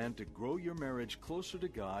 6-week plan to grow your marriage closer to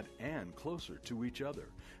God and closer to each other.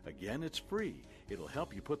 Again, it's free. It'll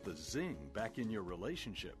help you put the zing back in your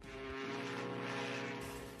relationship.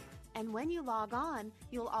 And when you log on,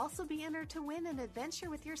 you'll also be entered to win an adventure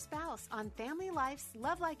with your spouse on Family Life's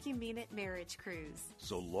Love Like You Mean It marriage cruise.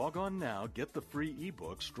 So log on now, get the free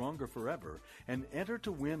ebook Stronger Forever, and enter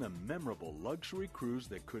to win a memorable luxury cruise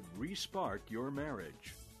that could re-spark your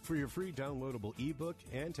marriage. For your free downloadable ebook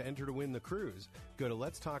and to enter to win the cruise, go to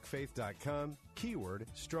letstalkfaith.com, keyword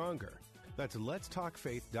stronger. That's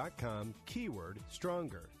letstalkfaith.com, keyword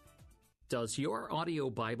stronger. Does your audio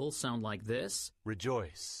Bible sound like this?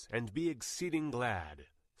 Rejoice and be exceeding glad,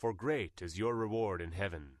 for great is your reward in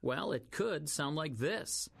heaven. Well, it could sound like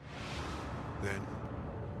this. Then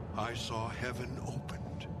I saw heaven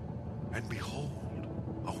opened, and behold,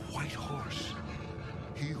 a white horse.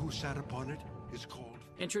 He who sat upon it is called...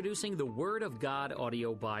 Introducing the Word of God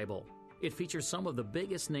Audio Bible. It features some of the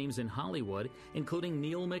biggest names in Hollywood, including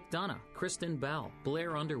Neil McDonough, Kristen Bell,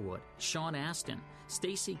 Blair Underwood, Sean Astin,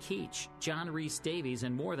 Stacy Keach, John Rhys Davies,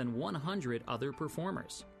 and more than 100 other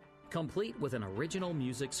performers. Complete with an original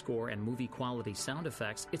music score and movie-quality sound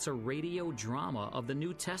effects, it's a radio drama of the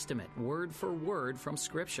New Testament, word for word from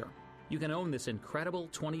Scripture. You can own this incredible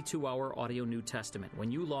 22-hour audio New Testament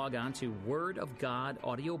when you log on to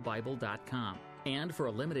wordofgodaudiobible.com. And for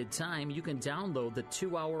a limited time, you can download the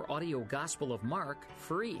 2-hour audio Gospel of Mark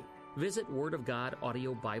free. Visit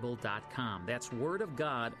wordofgodaudiobible.com. That's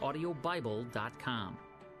wordofgodaudiobible.com.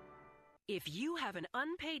 If you have an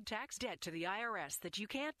unpaid tax debt to the IRS that you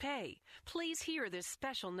can't pay, please hear this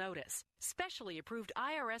special notice. Specially approved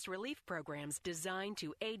IRS relief programs designed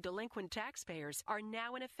to aid delinquent taxpayers are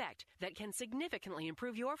now in effect that can significantly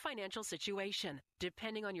improve your financial situation.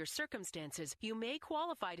 Depending on your circumstances, you may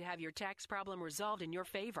qualify to have your tax problem resolved in your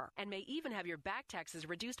favor and may even have your back taxes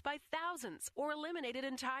reduced by thousands or eliminated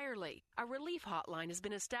entirely. A relief hotline has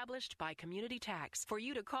been established by Community Tax for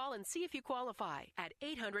you to call and see if you qualify at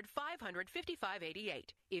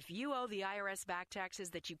 800-500-5588. If you owe the IRS back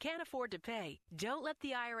taxes that you can't afford to pay, don't let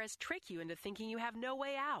the IRS trick you into thinking you have no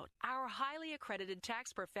way out. Our highly accredited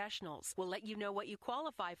tax professionals will let you know what you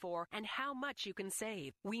qualify for and how much you can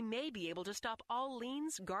save. We may be able to stop all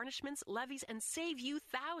liens, garnishments, levies, and save you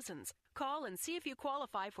thousands. Call and see if you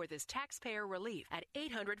qualify for this taxpayer relief at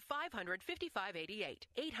 800-500-5588.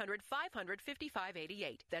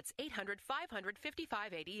 800-500-5588. That's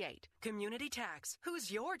 800-500-5588. Community Tax.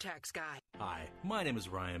 Who's your tax guy? Hi, my name is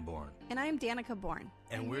Ryan Bourne. And I'm Danica Bourne.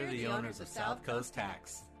 And we're the owners of South Coast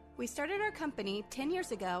Tax. We started our company 10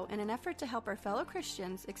 years ago in an effort to help our fellow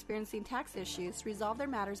Christians experiencing tax issues resolve their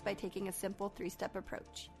matters by taking a simple 3-step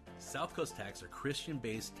approach. South Coast Tax are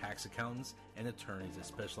Christian-based tax accountants and attorneys that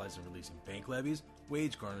specialize in releasing bank levies,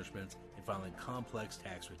 wage garnishments, and filing complex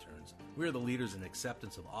tax returns. We are the leaders in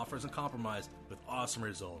acceptance of offers and compromise with awesome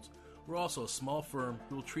results. We're also a small firm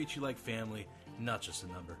who will treat you like family, not just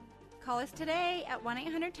a number. Call us today at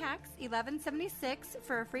 1-800-TAX-1176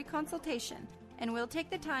 for a free consultation, and we'll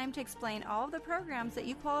take the time to explain all of the programs that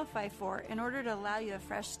you qualify for in order to allow you a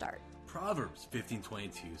fresh start. Proverbs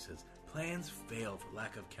 15:22 says, "Plans fail for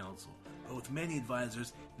lack of counsel, but with many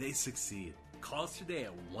advisors, they succeed." Call us today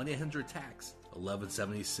at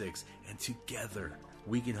 1-800-TAX-1176, and together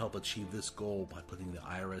we can help achieve this goal by putting the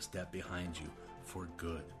IRS debt behind you for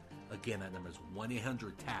good. Again, that number is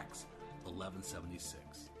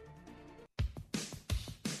 1-800-TAX-1176.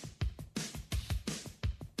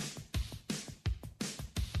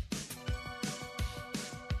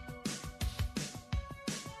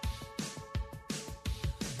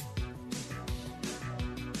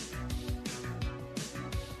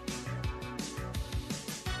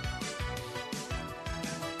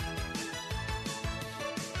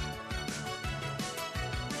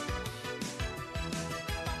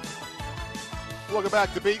 Welcome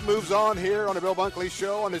back. The beat moves on here on the Bill Bunkley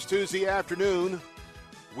Show on this Tuesday afternoon.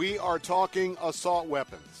 We are talking assault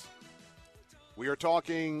weapons. We are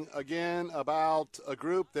talking again about a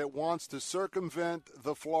group that wants to circumvent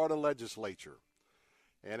the Florida legislature.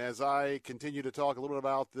 And as I continue to talk a little bit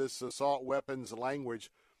about this assault weapons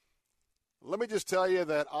language, let me just tell you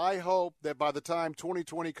that I hope that by the time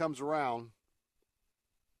 2020 comes around,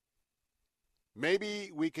 maybe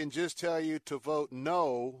we can just tell you to vote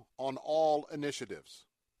no on all initiatives.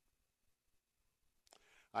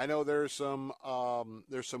 I know there's some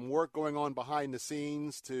work going on behind the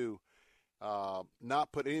scenes to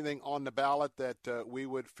not put anything on the ballot that we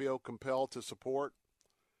would feel compelled to support,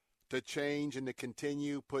 to change and to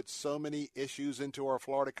continue put so many issues into our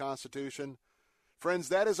Florida Constitution. Friends,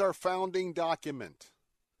 that is our founding document.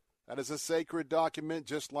 That is a sacred document,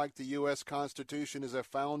 just like the U.S. Constitution is a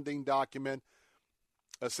founding document,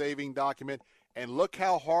 a saving document, and look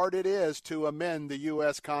how hard it is to amend the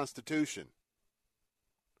U.S. Constitution.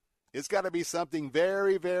 It's got to be something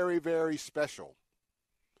very, very, very special.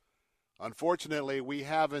 Unfortunately, we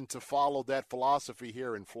haven't followed that philosophy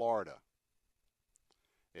here in Florida.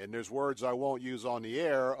 And there's words I won't use on the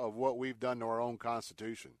air of what we've done to our own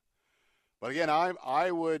Constitution. But again,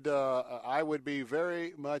 I would be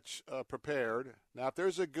very much prepared. Now, if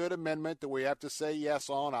there's a good amendment that we have to say yes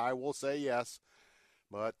on, I will say yes.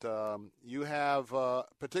 But you have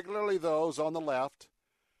particularly those on the left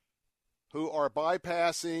who are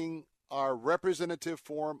bypassing our representative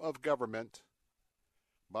form of government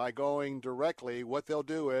by going directly. What they'll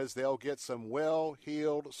do is they'll get some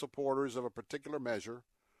well-heeled supporters of a particular measure,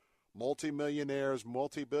 multimillionaires,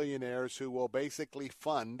 multi-billionaires who will basically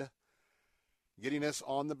fund getting us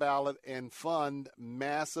on the ballot and fund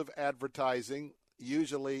massive advertising.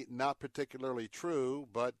 usually not particularly true,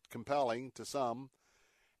 but compelling to some.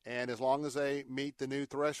 And as long as they meet the new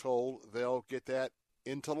threshold, they'll get that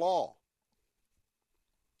into law.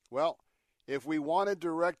 Well, if we wanted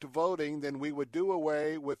direct voting, then we would do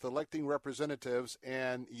away with electing representatives,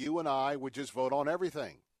 and you and I would just vote on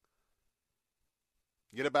everything.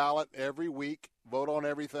 Get a ballot every week, vote on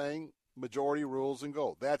everything, majority rules, and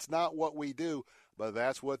go. That's not what we do, but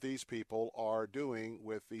that's what these people are doing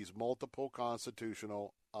with these multiple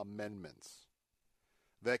constitutional amendments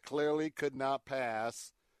that clearly could not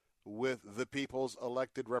pass with the people's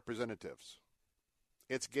elected representatives.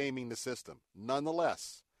 It's gaming the system.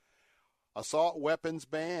 Nonetheless, assault weapons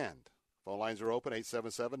banned. Phone lines are open,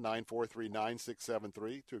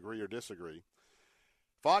 877-943-9673 to agree or disagree.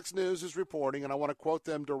 Fox News is reporting, and I want to quote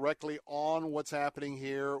them directly on what's happening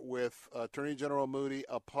here with Attorney General Moody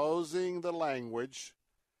opposing the language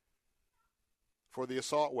for the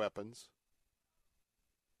assault weapons.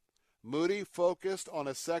 Moody focused on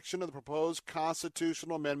a section of the proposed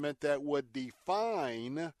constitutional amendment that would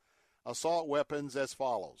define assault weapons as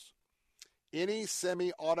follows. Any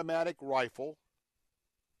semi-automatic rifle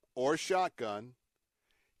or shotgun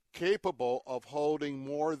capable of holding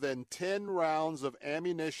more than 10 rounds of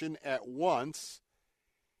ammunition at once,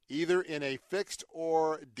 either in a fixed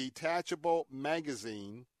or detachable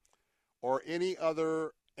magazine or any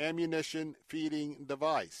other ammunition feeding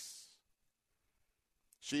device.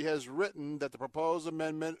 She has written that the proposed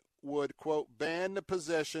amendment would, quote, ban the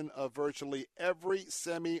possession of virtually every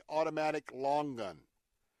semi-automatic long gun.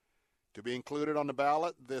 To be included on the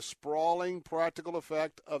ballot, the sprawling practical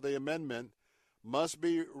effect of the amendment must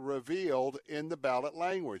be revealed in the ballot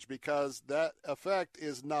language because that effect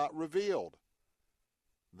is not revealed.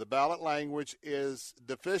 The ballot language is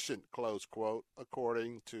deficient, close quote,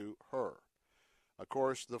 according to her. Of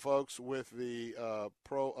course, the folks with the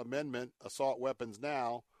pro-amendment ban assault weapons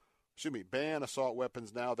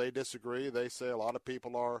now, they disagree. They say a lot of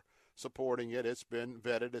people are supporting it. It's been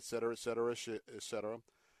vetted, et cetera, et cetera, et cetera.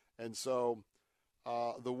 And so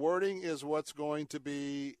the wording is what's going to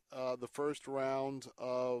be the first round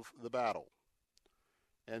of the battle.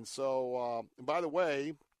 And so, by the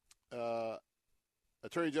way,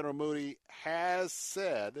 Attorney General Moody has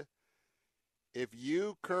said if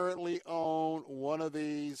you currently own one of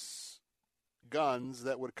these guns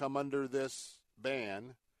that would come under this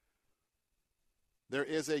ban, there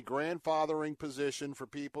is a grandfathering position for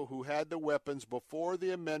people who had the weapons before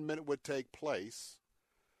the amendment would take place.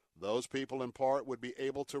 Those people, in part, would be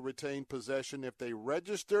able to retain possession if they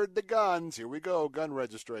registered the guns. Here we go, gun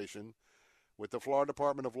registration. With the Florida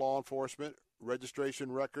Department of Law Enforcement,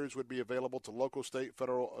 registration records would be available to local, state,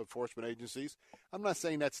 federal enforcement agencies. I'm not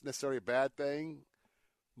saying that's necessarily a bad thing,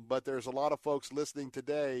 but there's a lot of folks listening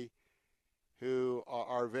today who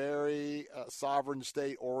are very sovereign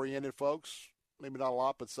state-oriented folks, maybe not a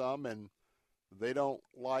lot, but some, and they don't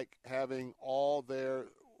like having all their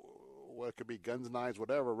it could be guns, knives,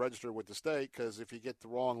 whatever, registered with the state, because if you get the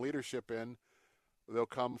wrong leadership in, they'll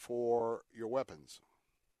come for your weapons.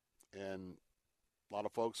 And a lot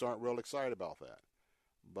of folks aren't real excited about that.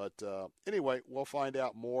 But anyway, we'll find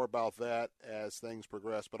out more about that as things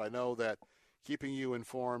progress. But I know that keeping you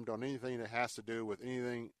informed on anything that has to do with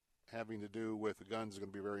anything having to do with guns is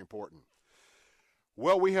going to be very important.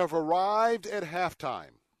 Well, we have arrived at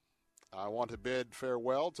halftime. I want to bid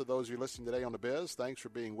farewell to those of you listening today on The Biz. Thanks for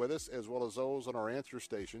being with us, as well as those on our answer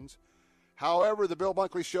stations. However, the Bill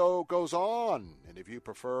Bunkley Show goes on, and if you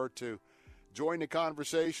prefer to join the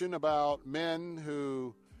conversation about men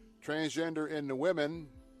who transgender into women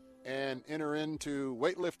and enter into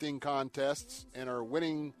weightlifting contests and are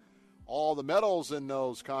winning all the medals in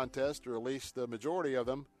those contests, or at least the majority of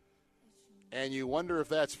them, and you wonder if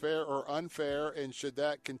that's fair or unfair and should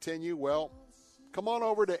that continue, well, come on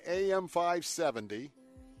over to AM 570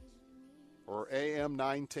 or AM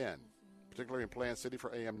 910, particularly in Plant City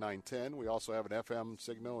for AM 910. We also have an FM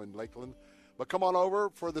signal in Lakeland. But come on over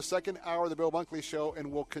for the second hour of the Bill Bunkley Show,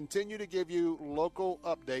 and we'll continue to give you local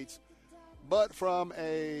updates, but from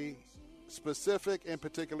a specific and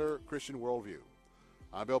particular Christian worldview.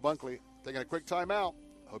 I'm Bill Bunkley, taking a quick time out.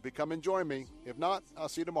 Hope you come and join me. If not, I'll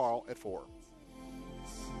see you tomorrow at 4.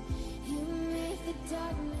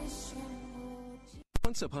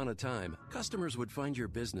 Once upon a time, customers would find your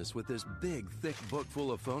business with this big, thick book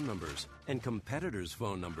full of phone numbers and competitors'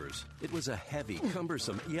 phone numbers. It was a heavy,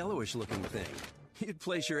 cumbersome, yellowish-looking thing. You'd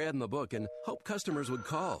place your ad in the book and hope customers would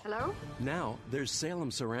call. Hello? Now, there's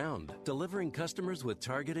Salem Surround, delivering customers with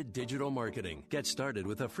targeted digital marketing. Get started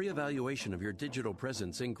with a free evaluation of your digital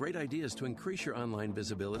presence and great ideas to increase your online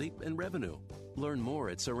visibility and revenue. Learn more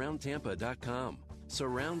at surroundtampa.com.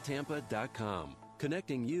 Surroundtampa.com.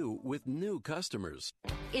 connecting you with new customers.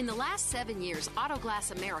 In the last 7 years,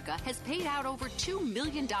 Autoglass America has paid out over $2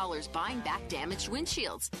 million buying back damaged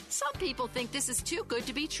windshields. Some people think this is too good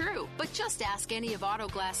to be true, but just ask any of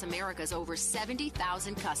Autoglass America's over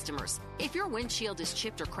 70,000 customers. If your windshield is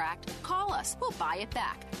chipped or cracked, call us. We'll buy it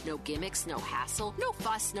back. No gimmicks, no hassle, no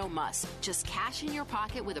fuss, no muss. Just cash in your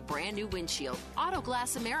pocket with a brand new windshield.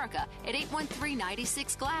 Autoglass America at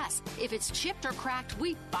 813-96 Glass. If it's chipped or cracked,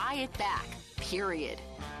 we buy it back. Period.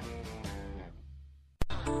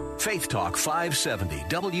 Faith Talk 570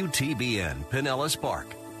 WTBN Pinellas Park.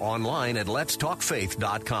 Online at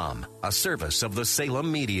letstalkfaith.com, a service of the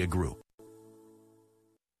Salem Media Group.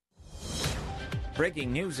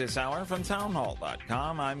 Breaking news this hour from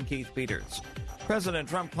townhall.com. I'm Keith Peters. President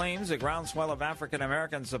Trump claims a groundswell of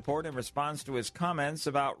African-American support in response to his comments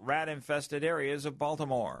about rat-infested areas of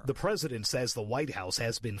Baltimore. The president says the White House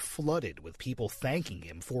has been flooded with people thanking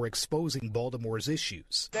him for exposing Baltimore's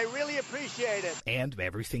issues. They really appreciate it. And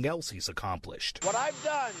everything else he's accomplished. What I've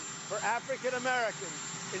done for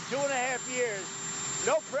African-Americans in 2.5 years,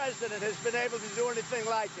 no president has been able to do anything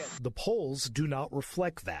like it. The polls do not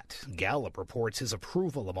reflect that. Gallup reports his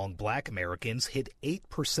approval among black Americans hit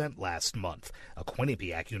 8% last month. A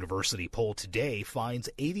Quinnipiac University poll today finds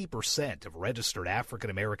 80% of registered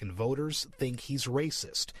African-American voters think he's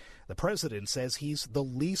racist. The president says he's the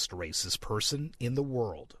least racist person in the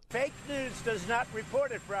world. Fake news does not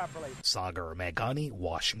report it properly. Sagar Meghani,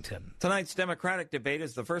 Washington. Tonight's Democratic debate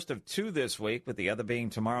is the first of two this week, with the other being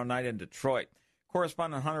tomorrow night in Detroit.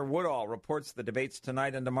 Correspondent Hunter Woodall reports the debates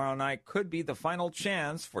tonight and tomorrow night could be the final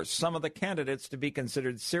chance for some of the candidates to be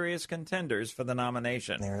considered serious contenders for the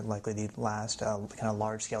nomination. They're likely the last kind of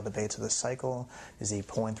large-scale debates of the cycle, as the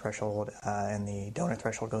polling threshold and the donor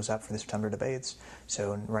threshold goes up for the September debates.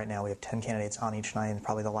 So right now we have 10 candidates on each night, and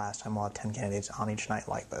probably the last time we'll have 10 candidates on each night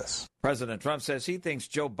like this. President Trump says he thinks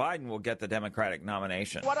Joe Biden will get the Democratic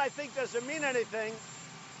nomination. What I think doesn't mean anything,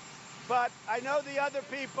 but I know the other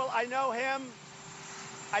people. I know him.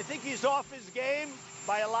 I think he's off his game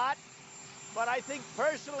by a lot, but I think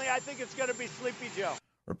it's going to be Sleepy Joe.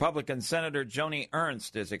 Republican Senator Joni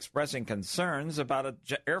Ernst is expressing concerns about an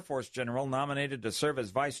Air Force general nominated to serve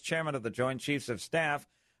as vice chairman of the Joint Chiefs of Staff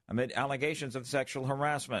amid allegations of sexual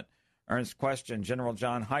harassment. Ernst questioned General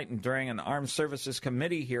John Hyten during an Armed Services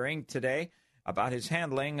Committee hearing today about his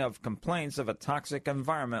handling of complaints of a toxic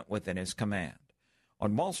environment within his command.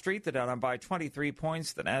 On Wall Street, the Dow down by 23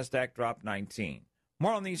 points, the Nasdaq dropped 19.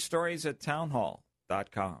 More on these stories at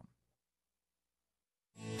townhall.com.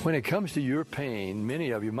 When it comes to your pain, many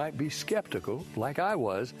of you might be skeptical, like I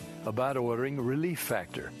was, about ordering Relief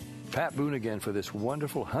Factor. Pat Boone again for this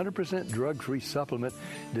wonderful 100% drug-free supplement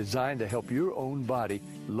designed to help your own body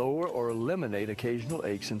lower or eliminate occasional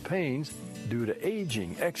aches and pains due to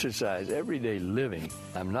aging, exercise, everyday living.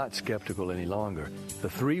 I'm not skeptical any longer. The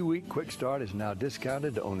 3-week quick start is now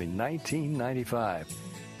discounted to only $19.95.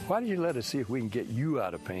 Why don't you let us see if we can get you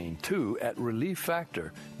out of pain, too, at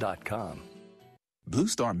ReliefFactor.com. Blue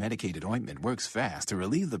Star medicated ointment works fast to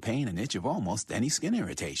relieve the pain and itch of almost any skin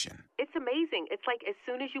irritation. It's amazing. It's like as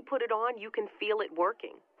soon as you put it on, you can feel it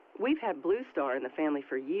working. We've had Blue Star in the family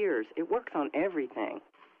for years. It works on everything.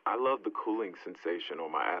 I love the cooling sensation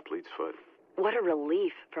on my athlete's foot. What a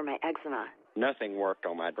relief for my eczema. Nothing worked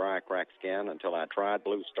on my dry, cracked skin until I tried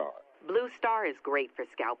Blue Star. Blue Star is great for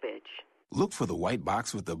scalp itch. Look for the white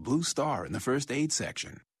box with the blue star in the first aid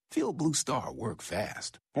section. Feel Blue Star work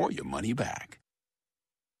fast, or your money back.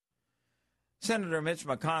 Senator Mitch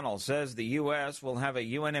McConnell says the U.S. will have a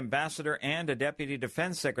UN ambassador and a deputy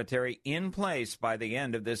defense secretary in place by the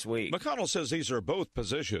end of this week. McConnell says these are both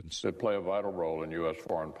positions that play a vital role in U.S.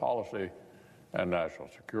 foreign policy and national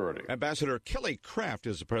security. Ambassador Kelly Craft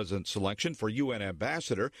is the president's selection for UN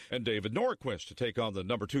ambassador, and David Norquist to take on the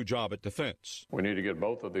number 2 job at defense. We need to get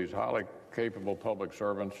both of these highly capable public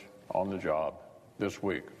servants on the job this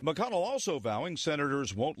week. McConnell also vowing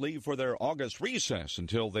senators won't leave for their August recess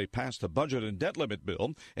until they pass the budget and debt limit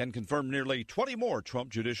bill and confirm nearly 20 more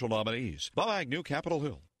Trump judicial nominees. Bob Agnew, Capitol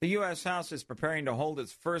Hill. The U.S. House is preparing to hold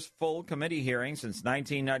its first full committee hearing since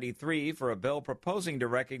 1993 for a bill proposing to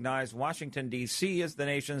recognize Washington, D.C. as the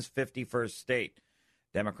nation's 51st state.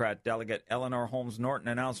 Democrat Delegate Eleanor Holmes Norton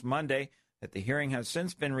announced Monday that the hearing has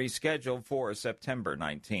since been rescheduled for September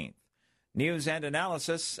 19th. News and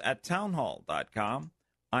analysis at townhall.com.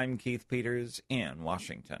 I'm Keith Peters in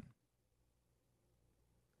Washington.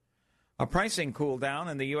 A pricing cool down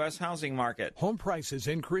in the U.S. housing market. Home prices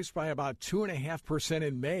increased by about 2.5%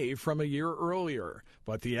 in May from a year earlier,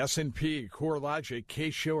 but the S&P CoreLogic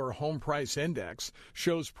Case-Shiller Home Price Index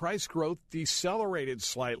shows price growth decelerated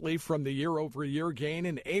slightly from the year-over-year gain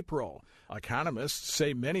in April. Economists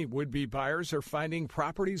say many would-be buyers are finding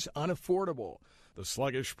properties unaffordable. The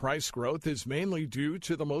sluggish price growth is mainly due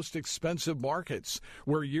to the most expensive markets,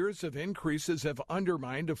 where years of increases have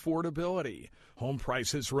undermined affordability. Home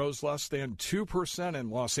prices rose less than 2% in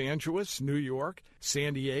Los Angeles, New York,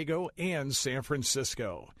 San Diego, and San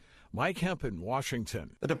Francisco. Mike Hempen,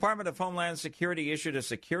 Washington. The Department of Homeland Security issued a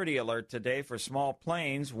security alert today for small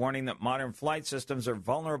planes, warning that modern flight systems are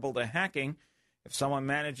vulnerable to hacking if someone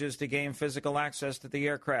manages to gain physical access to the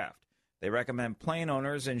aircraft. They recommend plane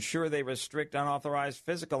owners ensure they restrict unauthorized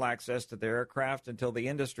physical access to their aircraft until the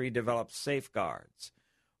industry develops safeguards.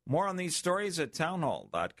 More on these stories at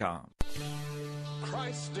townhall.com.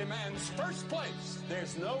 Christ demands first place.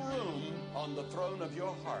 There's no room on the throne of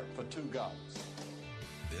your heart for two gods.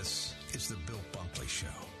 This is the Bill Bunkley Show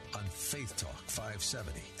on Faith Talk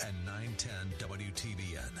 570 and 910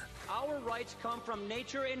 WTBN. Our rights come from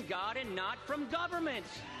nature and God and not from government.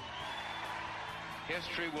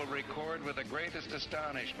 History will record with the greatest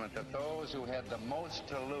astonishment that those who had the most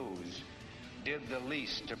to lose did the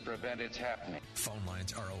least to prevent its happening. Phone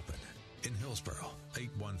lines are open. In Hillsborough,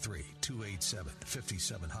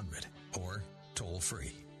 813-287-5700 or toll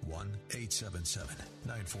free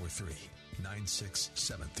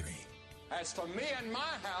 1-877-943-9673. As for me and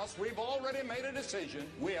my house, we've already made a decision.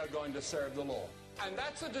 We are going to serve the Lord. And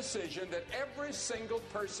that's a decision that every single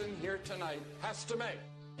person here tonight has to make.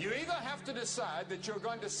 You either have to decide that you're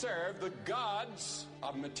going to serve the gods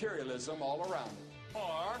of materialism all around,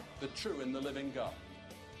 or the true and the living God.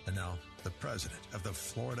 And now, the president of the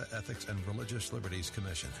Florida Ethics and Religious Liberties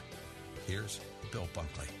Commission. Here's Bill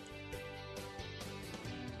Bunkley.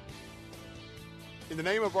 In the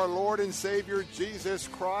name of our Lord and Savior, Jesus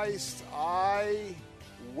Christ, I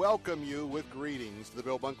welcome you with greetings to the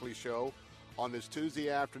Bill Bunkley Show on this Tuesday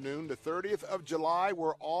afternoon, the 30th of July.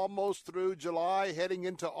 We're almost through July, heading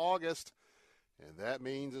into August, and that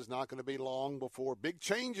means it's not going to be long before big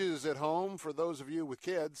changes at home for those of you with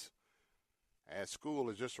kids, as school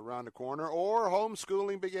is just around the corner or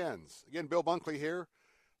homeschooling begins. Again, Bill Bunkley here.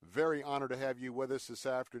 Very honored to have you with us this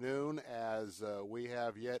afternoon as we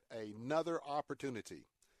have yet another opportunity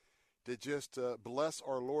to just bless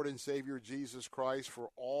our Lord and Savior Jesus Christ for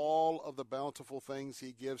all of the bountiful things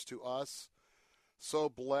he gives to us. So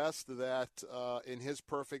blessed that in his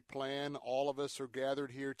perfect plan, all of us are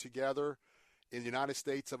gathered here together in the United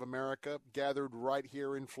States of America, gathered right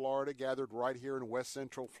here in Florida, gathered right here in West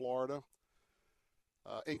Central Florida.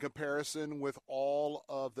 In comparison with all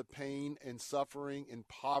of the pain and suffering and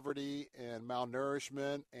poverty and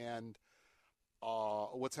malnourishment and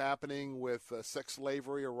what's happening with sex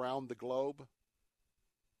slavery around the globe,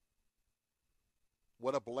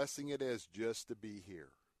 what a blessing it is just to be here.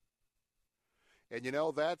 And, you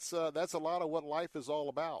know, that's a lot of what life is all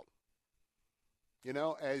about. You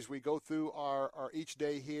know, as we go through our each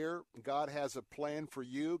day here, God has a plan for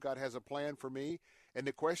you. God has a plan for me. And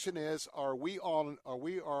the question is, are we on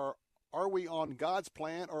God's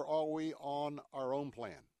plan, or are we on our own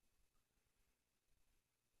plan?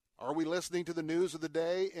 Are we listening to the news of the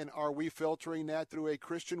day, and are we filtering that through a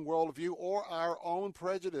Christian worldview or our own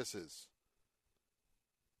prejudices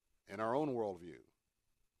and our own worldview?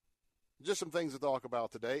 Just some things to talk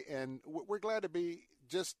about today, and we're glad to be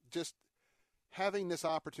just having this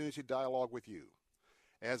opportunity to dialogue with you.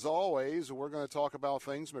 As always, we're going to talk about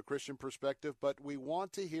things from a Christian perspective, but we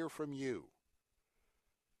want to hear from you.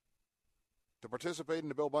 To participate in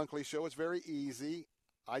the Bill Bunkley Show, it's very easy.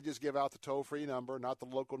 I just give out the toll-free number, not the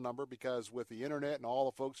local number, because with the Internet and all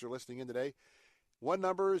the folks who are listening in today, one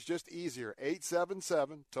number is just easier.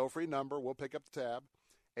 877, toll-free number. We'll pick up the tab.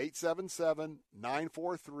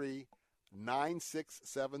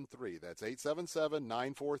 877-943-9673. That's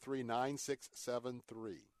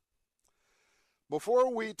 877-943-9673. Before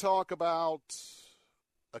we talk about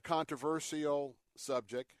a controversial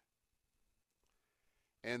subject,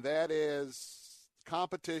 and that is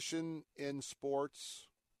competition in sports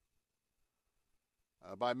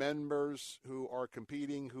by members who are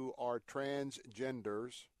competing who are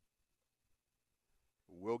transgenders,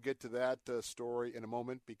 we'll get to that story in a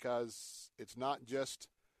moment, because it's not just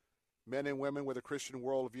men and women with a Christian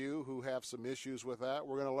worldview who have some issues with that.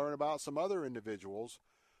 We're going to learn about some other individuals,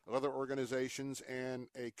 other organizations, and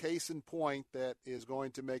a case in point that is going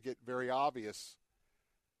to make it very obvious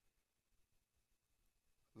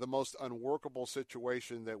the most unworkable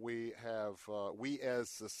situation that we have, we as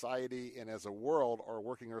society and as a world are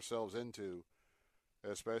working ourselves into,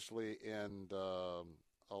 especially in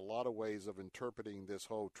a lot of ways of interpreting this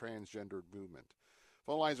whole transgendered movement.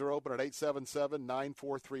 Phone lines are open at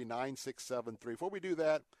 877-943-9673. Before we do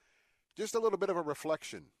that, just a little bit of a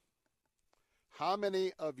reflection. How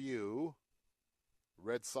many of you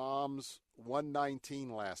read Psalms 119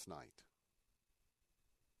 last night?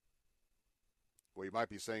 Well, you might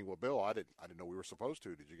be saying, well, Bill, I didn't know we were supposed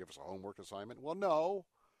to. Did you give us a homework assignment? Well, no,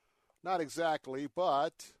 not exactly.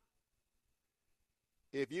 But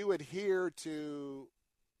if you adhere to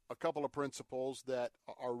a couple of principles that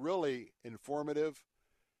are really informative,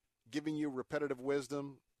 giving you repetitive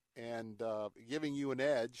wisdom, and giving you an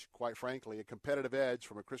edge, quite frankly, a competitive edge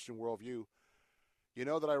from a Christian worldview, you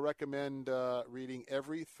know that I recommend reading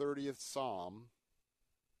every 30th Psalm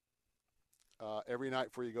every night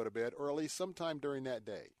before you go to bed, or at least sometime during that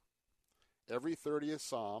day. Every 30th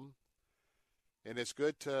Psalm. And it's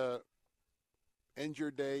good to end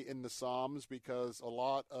your day in the Psalms because a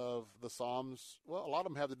lot of the Psalms, well, a lot of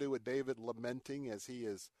them have to do with David lamenting as he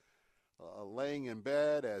is laying in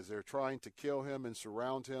bed, as they're trying to kill him and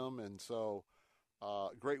surround him. And so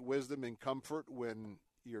great wisdom and comfort when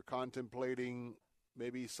you're contemplating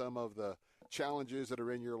maybe some of the challenges that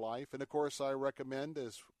are in your life. And, of course, I recommend,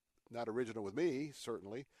 as not original with me,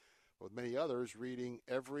 certainly, but with many others, reading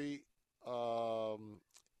every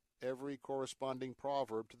corresponding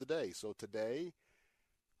proverb to the day. So today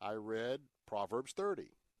I read Proverbs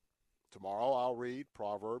 30. Tomorrow I'll read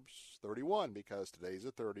Proverbs 31 because today's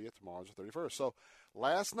the 30th, tomorrow's the 31st. So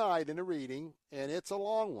last night in a reading, and it's a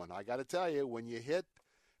long one, I got to tell you, when you hit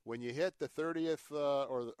the 30th,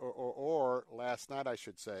 or last night I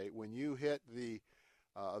should say, when you hit the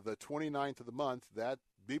 29th of the month, that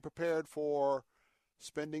be prepared for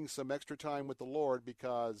spending some extra time with the Lord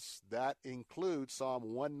because that includes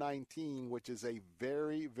Psalm 119, which is a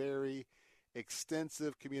very, very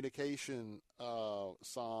extensive communication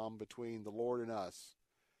psalm between the Lord and us.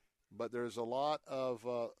 But there's a lot of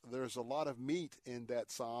meat in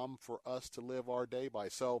that psalm for us to live our day by.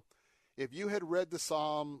 So if you had read the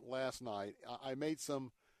psalm last night, I made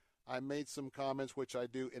some comments, which I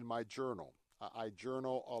do in my journal. I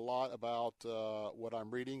journal a lot about what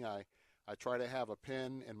I'm reading. I try to have a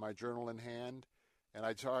pen and my journal in hand, and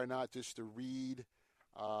I try not just to read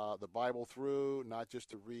the Bible through, not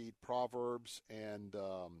just to read Proverbs and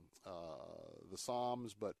the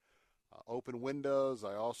Psalms, but open windows.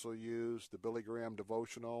 I also use the Billy Graham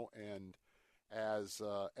devotional, and as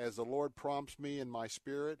the Lord prompts me in my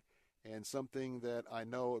spirit, and something that I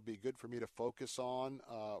know would be good for me to focus on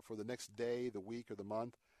for the next day, the week, or the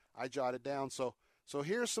month, I jot it down. So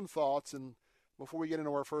here's some thoughts, and before we get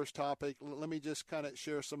into our first topic, let me just kind of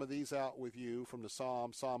share some of these out with you from the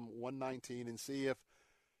Psalm 119, and see if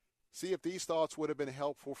these thoughts would have been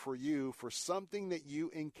helpful for you for something that you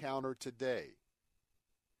encounter today.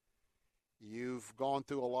 You've gone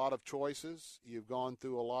through a lot of choices. You've gone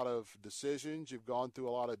through a lot of decisions. You've gone through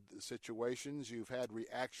a lot of situations. You've had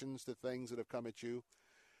reactions to things that have come at you.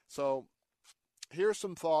 So here's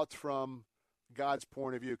some thoughts from God's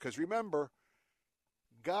point of view. Because remember,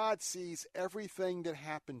 God sees everything that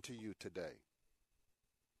happened to you today.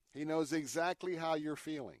 He knows exactly how you're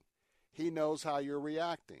feeling. He knows how you're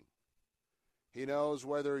reacting. He knows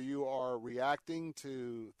whether you are reacting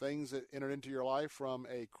to things that enter into your life from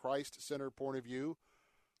a Christ-centered point of view,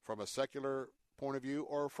 from a secular point of view,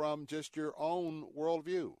 or from just your own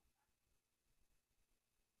worldview.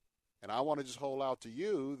 And I want to just hold out to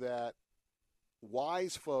you that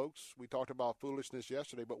wise folks, we talked about foolishness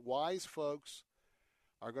yesterday, but wise folks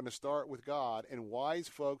are going to start with God, and wise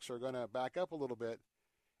folks are going to back up a little bit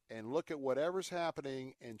and look at whatever's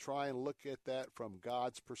happening and try and look at that from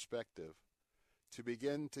God's perspective to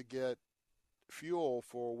begin to get fuel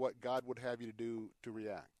for what God would have you to do to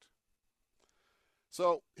react.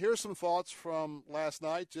 So here's some thoughts from last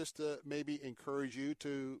night just to maybe encourage you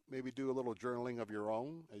to maybe do a little journaling of your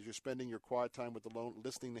own as you're spending your quiet time with the Lord,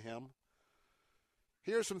 listening to Him.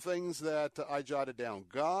 Here's some things that I jotted down.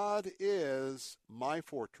 God is my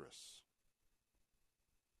fortress.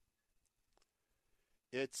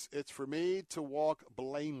 It's for me to walk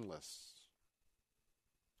blameless.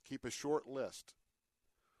 Keep a short list.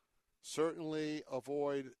 Certainly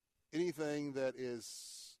avoid anything that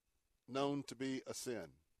is known to be a sin.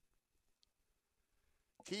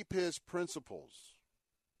 Keep His principles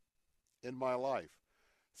in my life.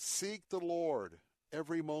 Seek the Lord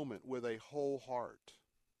every moment with a whole heart.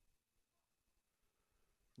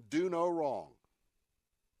 Do no wrong.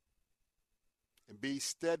 And be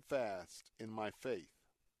steadfast in my faith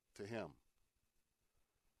to Him.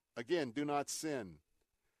 Again, do not sin.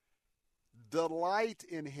 Delight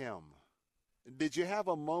in him. Did you have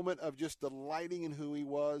a moment of just delighting in who he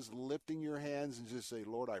was, lifting your hands and just say,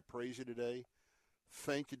 Lord, I praise you today.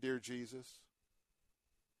 Thank you, dear Jesus.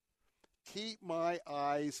 Keep my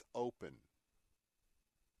eyes open.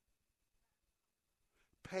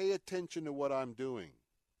 Pay attention to what I'm doing.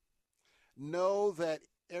 Know that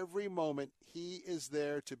every moment he is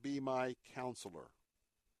there to be my counselor.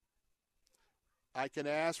 I can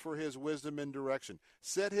ask for his wisdom and direction.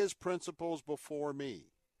 Set his principles before me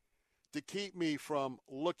to keep me from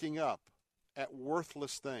looking up at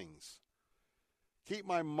worthless things. Keep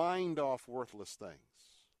my mind off worthless things.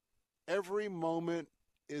 Every moment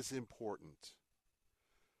is important.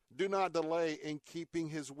 Do not delay in keeping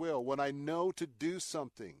his will. When I know to do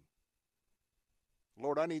something,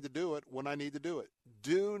 Lord, I need to do it when I need to do it.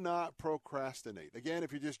 Do not procrastinate. Again,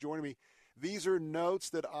 if you're just joining me, these are notes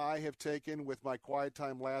that I have taken with my quiet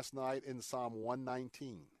time last night in Psalm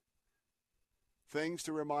 119. Things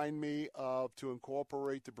to remind me of, to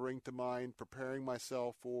incorporate, to bring to mind, preparing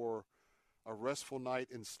myself for a restful night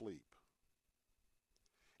in sleep.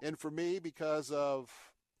 And for me, because of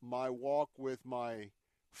my walk with my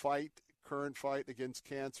current fight against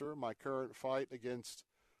cancer, my current fight against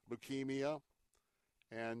leukemia,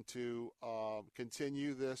 and to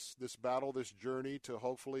continue this battle, this journey to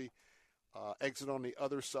hopefully exit on the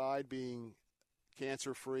other side being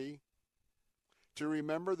cancer-free, to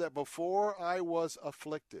remember that before I was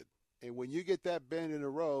afflicted, and when you get that bend in the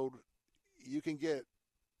road, you can get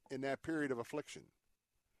in that period of affliction,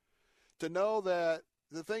 to know that,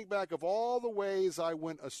 to think back of all the ways I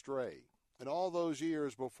went astray in all those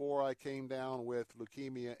years before I came down with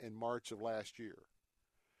leukemia in March of last year.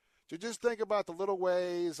 To just think about the little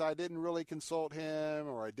ways I didn't really consult him,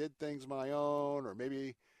 or I did things my own, or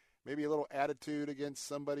maybe a little attitude against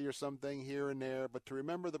somebody or something here and there, but to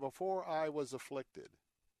remember that before I was afflicted,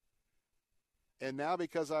 and now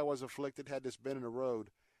because I was afflicted, had this bend in the road,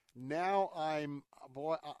 now I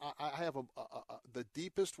have the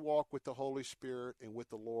deepest walk with the Holy Spirit and with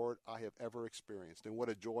the Lord I have ever experienced, and what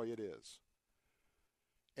a joy it is.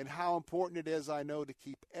 And how important it is, I know, to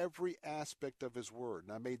keep every aspect of his word.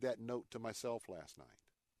 And I made that note to myself last night.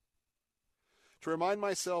 To remind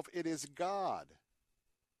myself it is God,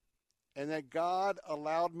 and that God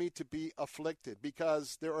allowed me to be afflicted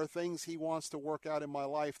because there are things he wants to work out in my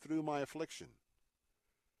life through my affliction.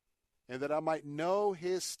 And that I might know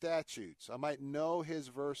his statutes, I might know his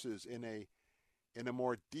verses in a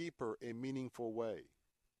more deeper and meaningful way.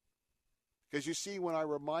 Because you see, when I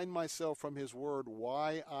remind myself from his word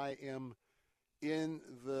why I am in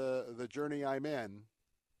the journey I'm in,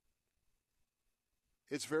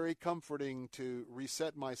 it's very comforting to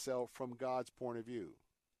reset myself from God's point of view.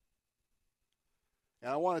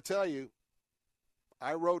 And I want to tell you,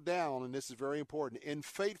 I wrote down, and this is very important, in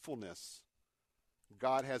faithfulness,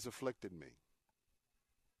 God has afflicted me.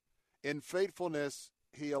 In faithfulness,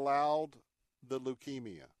 he allowed the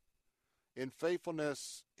leukemia. In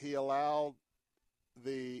faithfulness, he allowed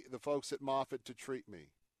the folks at Moffitt to treat me.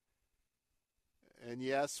 And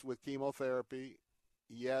yes, with chemotherapy,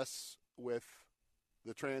 yes, with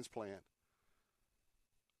the transplant.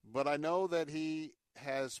 But I know that he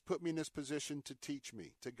has put me in this position to teach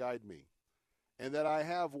me, to guide me, and that I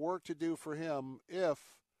have work to do for him if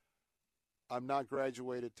I'm not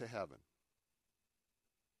graduated to heaven.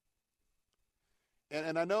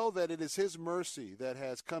 And I know that it is his mercy that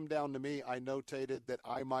has come down to me, I notated, that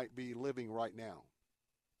I might be living right now.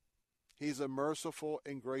 He's a merciful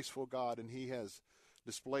and graceful God, and he has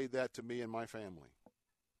displayed that to me and my family.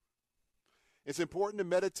 It's important to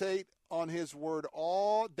meditate on his word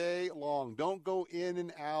all day long. Don't go in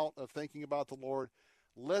and out of thinking about the Lord.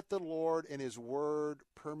 Let the Lord and his word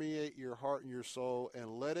permeate your heart and your soul,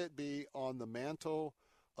 and let it be on the mantle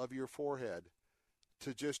of your forehead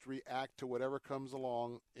to just react to whatever comes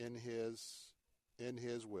along in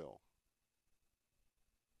his will.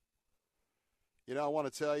 You know, I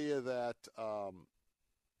want to tell you that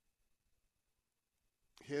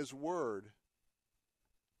his word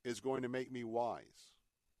is going to make me wise.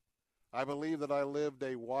 I believe that I lived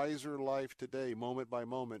a wiser life today, moment by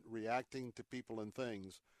moment, reacting to people and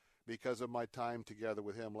things because of my time together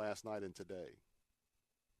with him last night and today.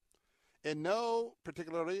 And know,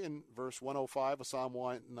 particularly in verse 105 of Psalm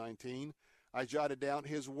 119, I jotted down,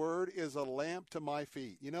 his word is a lamp to my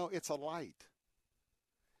feet. You know, it's a light.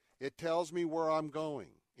 It tells me where I'm going.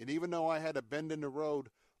 And even though I had a bend in the road,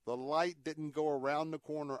 the light didn't go around the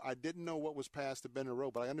corner. I didn't know what was past the bend in the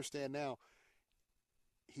road, but I understand now.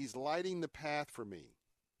 He's lighting the path for me.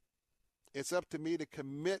 It's up to me to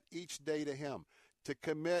commit each day to him, to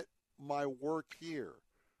commit my work here,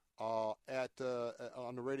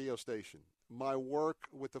 on the radio station, my work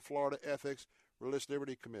with the Florida Ethics Religious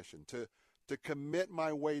Liberty Commission, to commit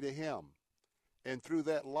my way to him, and through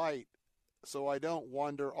that light, so I don't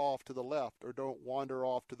wander off to the left or don't wander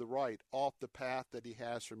off to the right, off the path that he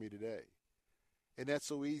has for me today. And that's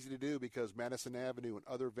so easy to do because Madison Avenue and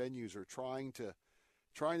other venues are trying to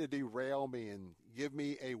derail me and give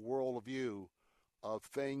me a worldview of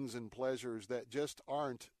things and pleasures that just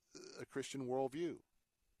aren't a Christian worldview.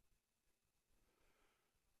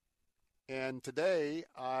 And today,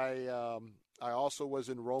 I also was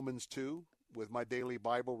in Romans 2 with my daily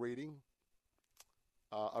Bible reading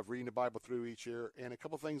of reading the Bible through each year. And a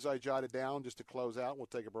couple things I jotted down just to close out. We'll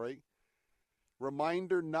take a break.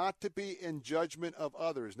 Reminder not to be in judgment of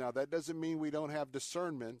others. Now, that doesn't mean we don't have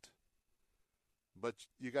discernment, but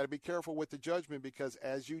you got to be careful with the judgment because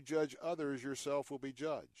as you judge others, yourself will be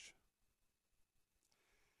judged.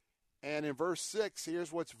 And in verse 6,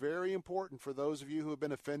 here's what's very important for those of you who have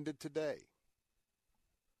been offended today.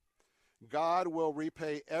 God will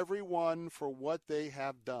repay everyone for what they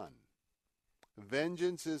have done.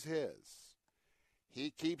 Vengeance is his.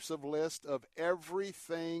 He keeps a list of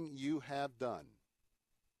everything you have done.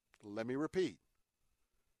 Let me repeat.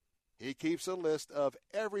 He keeps a list of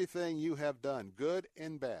everything you have done, good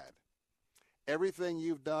and bad. Everything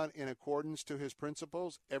you've done in accordance to his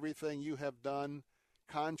principles, everything you have done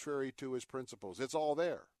contrary to his principles. It's all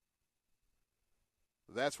there.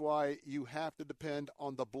 That's why you have to depend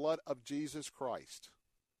on the blood of Jesus Christ,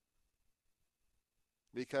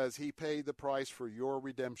 because he paid the price for your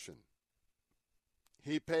redemption.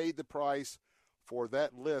 He paid the price for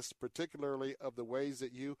that list, particularly of the ways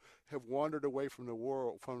that you have wandered away from the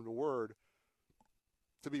word,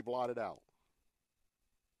 to be blotted out.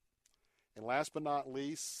 And last but not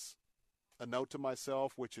least, a note to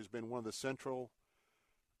myself, which has been one of the central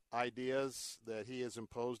ideas that he has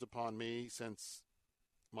imposed upon me since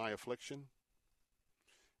my affliction,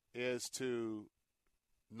 is to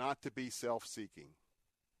not to be self-seeking,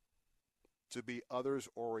 to be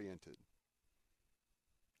others-oriented.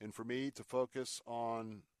 And for me to focus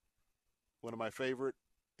on one of my favorite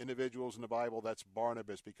individuals in the Bible, that's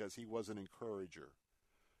Barnabas, because he was an encourager.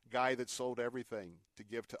 Guy that sold everything to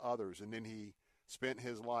give to others, and then he spent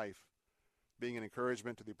his life being an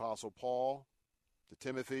encouragement to the Apostle Paul, to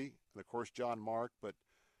Timothy, and of course John Mark, but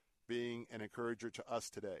being an encourager to us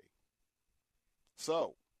today.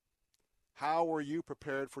 So, how are you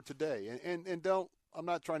prepared for today? And I'm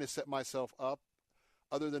not trying to set myself up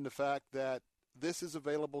other than the fact that this is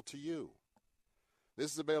available to you.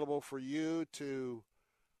 This is available for you to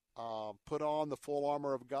put on the full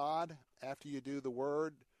armor of God after you do the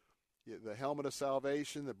word, the helmet of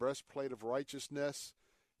salvation, the breastplate of righteousness,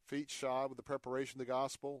 feet shod with the preparation of the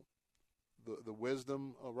gospel, the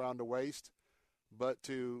wisdom around the waist, but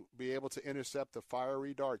to be able to intercept the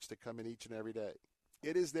fiery darts that come in each and every day.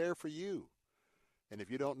 It is there for you. And if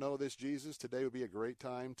you don't know this Jesus, today would be a great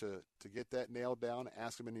time to get that nailed down,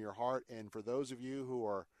 ask him into your heart. And for those of you who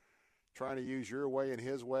are trying to use your way and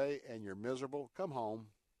his way and you're miserable, come home.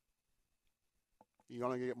 You're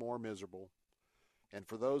going to get more miserable. And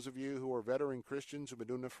for those of you who are veteran Christians who've been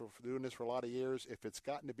doing this for a lot of years, if it's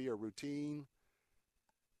gotten to be a routine,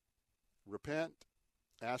 repent,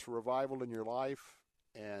 ask for revival in your life,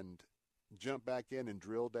 and jump back in and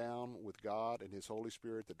drill down with God and his Holy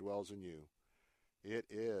Spirit that dwells in you. It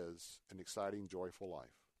is an exciting, joyful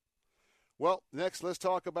life. Well, next, let's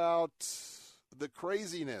talk about the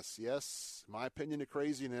craziness, yes, my opinion, the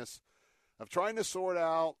craziness of trying to sort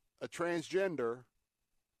out a transgender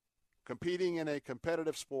competing in a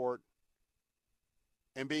competitive sport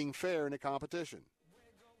and being fair in a competition.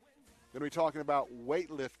 Then we're talking about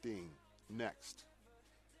weightlifting next.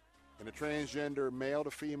 And a transgender male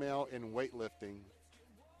to female in weightlifting.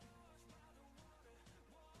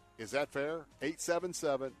 Is that fair?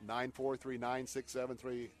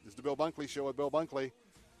 877-943-9673. This is the Bill Bunkley Show with Bill Bunkley.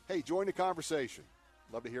 Hey, join the conversation.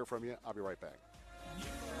 Love to hear from you. I'll be right back.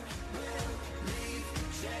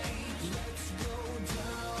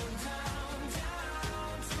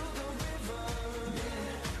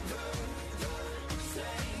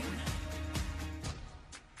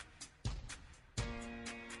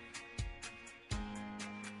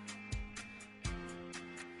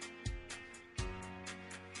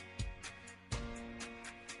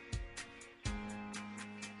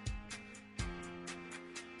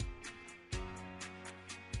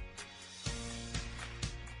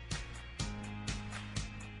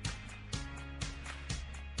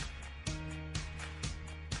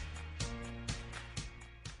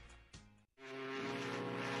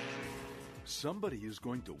 Somebody is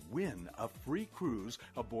going to win a free cruise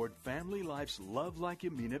aboard Family Life's Love Like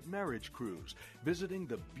You Mean It Marriage Cruise, visiting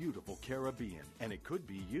the beautiful Caribbean, and it could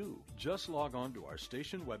be you. Just log on to our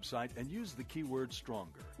station website and use the keyword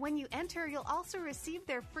STRONGER. When you enter, you'll also receive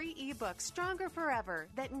their free ebook, Stronger Forever,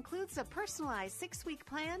 that includes a personalized 6-week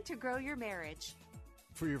plan to grow your marriage.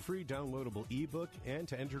 For your free downloadable ebook and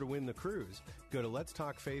to enter to win the cruise, go to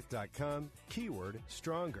letstalkfaith.com, keyword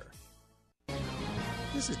STRONGER.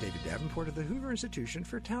 This is David Davenport of the Hoover Institution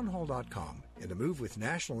for Townhall.com. In a move with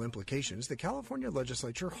national implications, the California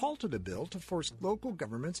legislature halted a bill to force local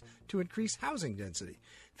governments to increase housing density.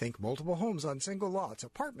 Think multiple homes on single lots,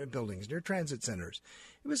 apartment buildings near transit centers.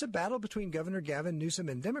 It was a battle between Governor Gavin Newsom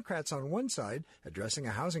and Democrats on one side, addressing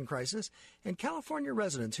a housing crisis, and California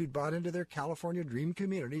residents who'd bought into their California dream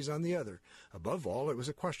communities on the other. Above all, it was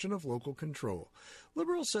a question of local control.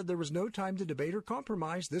 Liberals said there was no time to debate or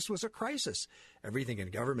compromise. This was a crisis. Everything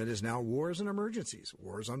in government is now wars and emergencies.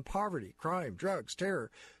 Wars on poverty, crime, drugs, terror.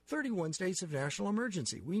 31 states of national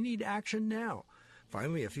emergency. We need action now.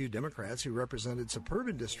 Finally, a few Democrats who represented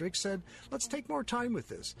suburban districts said, let's take more time with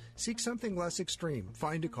this. Seek something less extreme.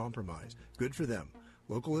 Find a compromise. Good for them.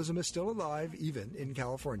 Localism is still alive, even in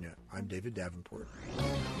California. I'm David Davenport.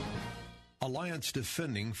 Alliance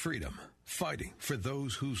Defending Freedom, fighting for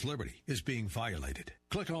those whose liberty is being violated.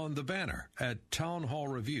 Click on the banner at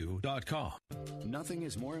townhallreview.com. Nothing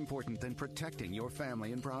is more important than protecting your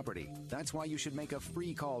family and property. That's why you should make a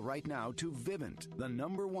free call right now to Vivint, the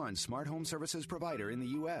 #1 smart home services provider in the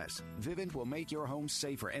U.S. Vivint will make your home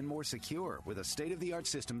safer and more secure with a state-of-the-art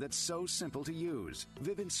system that's so simple to use.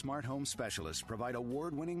 Vivint smart home specialists provide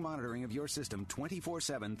award-winning monitoring of your system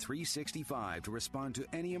 24/7, 365 to respond to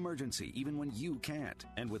any emergency, even when you can't.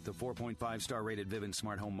 And with the 4.5-star rated Vivint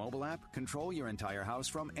smart home mobile app, control your entire house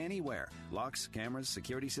from anywhere. Locks, cameras,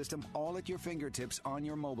 security system, all at your fingertips on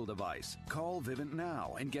your mobile device. Call Vivint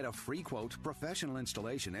now and get a free quote, professional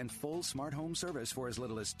installation, and full smart home service for as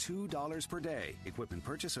little as $2 per day. Equipment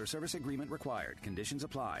purchase or service agreement required. Conditions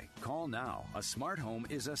apply. Call now. A smart home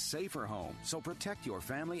is a safer home, so protect your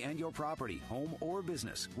family and your property, home or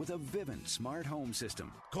business, with a Vivint smart home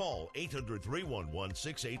system. Call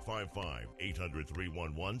 800-311-6855.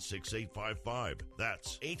 800-311-6855.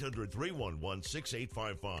 That's 800-311-6855.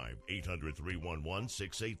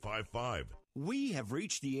 800-311-6855. We have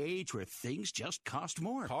reached the age where things just cost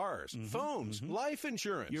more. Cars, phones, life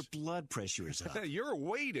insurance. Your blood pressure is up. Your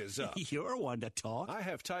weight is up. You're one to talk. I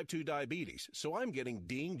have type 2 diabetes, so I'm getting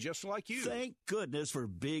dinged just like you. Thank goodness for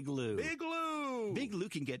Big Lou. Big Lou! Big Lou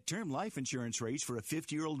can get term life insurance rates for a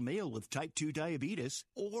 50-year-old male with type 2 diabetes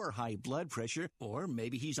or high blood pressure, or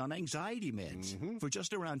maybe he's on anxiety meds. For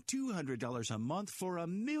just around $200 a month for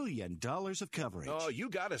 $1 million of coverage. Oh, you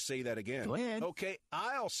got to say that again. Go ahead. Okay,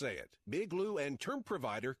 I'll say it. Big Lou and term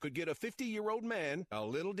provider could get a 50-year-old man, a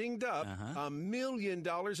little dinged up, $1 million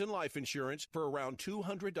in life insurance for around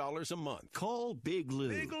 $200 a month. Call Big Lou.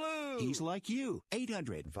 Big Lou. He's like you.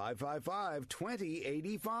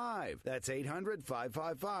 800-555-2085. That's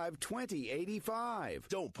 800-555-2085.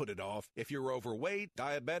 Don't put it off. If you're overweight,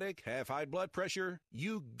 diabetic, have high blood pressure,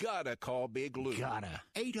 you gotta call Big Lou. Gotta.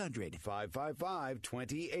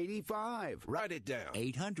 800-555-2085. Write it down.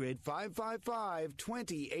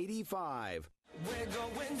 800-555-2085. We're going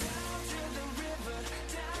down to the river,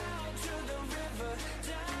 down to the river,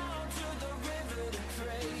 down to the river to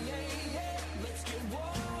pray. Let's get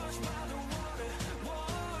washed by the water,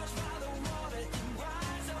 and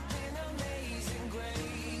rise up in amazing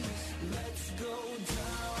grace. Let's go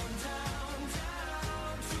down, down,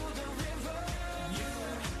 down to the river. You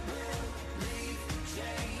will leave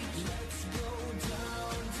change. Let's go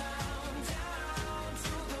down, down, down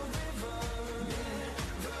to the river.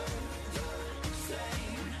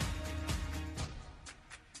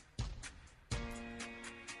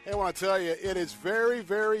 Hey, I want to tell you, it is very,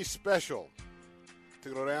 very special to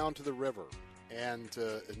go down to the river and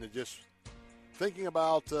just thinking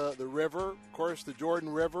about the river, of course, the Jordan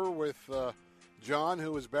River with John,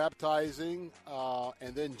 who was baptizing,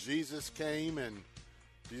 and then Jesus came and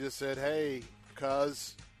Jesus said, hey,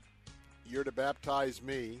 cuz, you're to baptize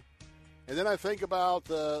me. And then I think about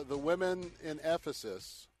the women in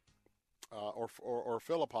Ephesus, or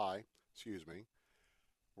Philippi,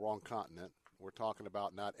 wrong continent. We're talking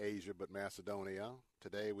about not Asia, but Macedonia.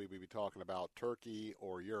 Today we will be talking about Turkey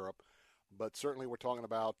or Europe, but certainly we're talking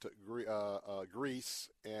about Greece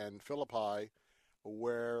and Philippi,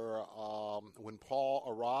 where when Paul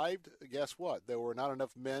arrived, guess what? There were not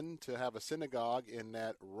enough men to have a synagogue in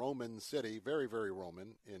that Roman city, very, very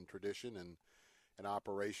Roman in tradition and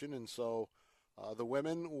operation, and so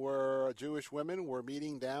the Jewish women were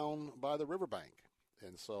meeting down by the riverbank.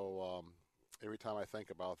 And so every time I think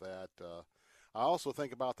about that. I also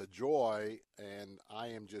think about the joy, and I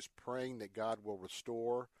am just praying that God will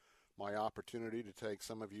restore my opportunity to take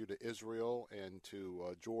some of you to Israel and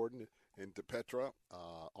to Jordan and to Petra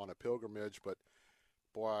on a pilgrimage. But,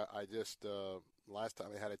 boy, I just last time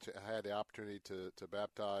I had the opportunity to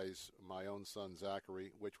baptize my own son,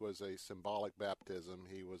 Zachary, which was a symbolic baptism.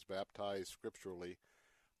 He was baptized scripturally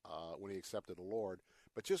when he accepted the Lord.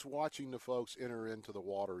 But just watching the folks enter into the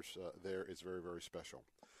waters there is very, very special.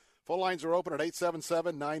 Phone lines are open at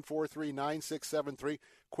 877-943-9673.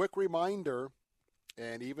 Quick reminder,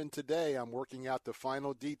 and even today I'm working out the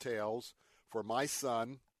final details for my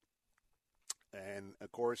son. And,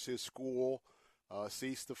 of course, his school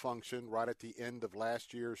ceased to function right at the end of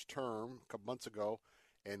last year's term a couple months ago.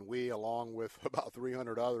 And we, along with about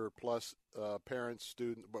 300 other plus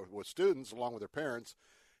students along with their parents,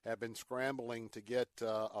 have been scrambling to get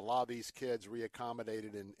a lot of these kids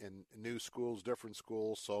reaccommodated in new schools, different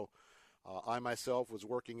schools. So I myself was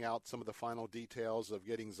working out some of the final details of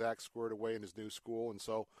getting Zach squared away in his new school. And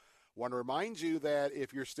so I want to remind you that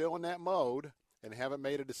if you're still in that mode and haven't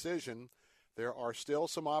made a decision, there are still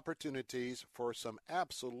some opportunities for some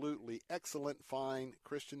absolutely excellent, fine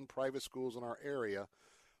Christian private schools in our area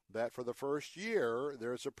that for the first year,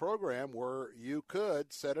 there's a program where you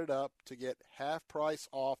could set it up to get half price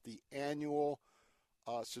off the annual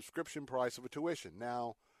subscription price of a tuition.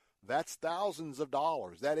 Now, that's thousands of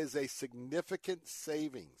dollars. That is a significant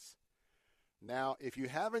savings. Now, if you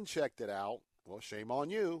haven't checked it out, well, shame on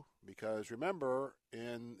you, because remember,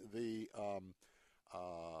 in the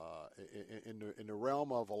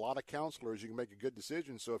realm of a lot of counselors, you can make a good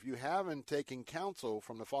decision. So if you haven't taken counsel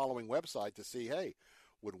from the following website to see, hey,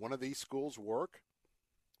 would one of these schools work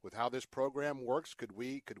with how this program works? Could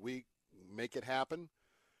we make it happen?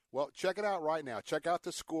 Well, check it out right now. Check out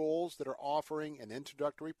the schools that are offering an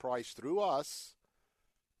introductory price through us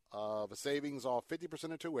of a savings off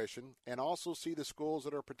 50% of tuition, and also see the schools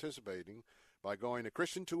that are participating by going to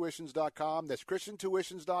ChristianTuitions.com. That's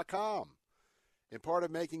ChristianTuitions.com. And part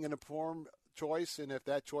of making an informed choice, and if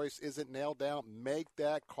that choice isn't nailed down, make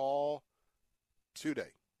that call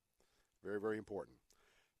today. Very, very important.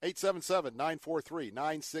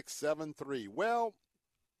 877-943-9673. Well,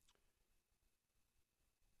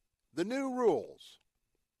 the new rules,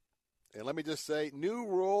 and let me just say, new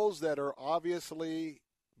rules that are obviously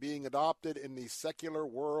being adopted in the secular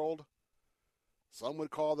world, some would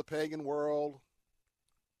call the pagan world,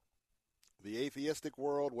 the atheistic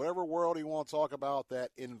world, whatever world you want to talk about, that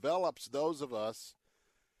envelops those of us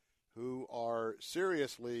who are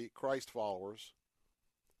seriously Christ followers.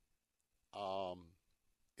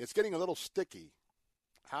 It's getting a little sticky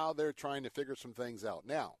how they're trying to figure some things out.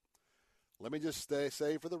 Now, let me just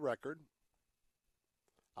say for the record,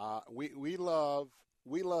 we love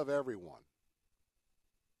everyone.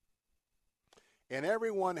 And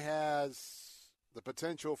everyone has the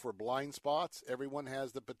potential for blind spots. Everyone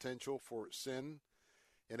has the potential for sin.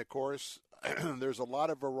 And, of course, there's a lot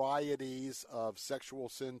of varieties of sexual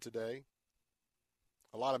sin today,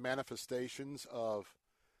 a lot of manifestations of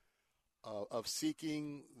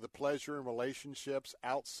seeking the pleasure in relationships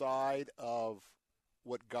outside of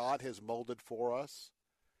what God has molded for us.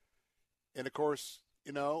 And, of course,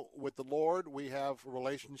 with the Lord, we have a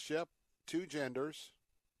relationship, two genders,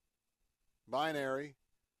 binary,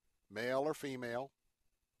 male or female.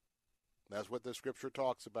 That's what the Scripture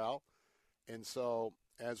talks about. And so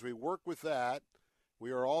as we work with that,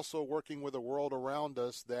 we are also working with a world around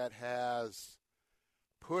us that has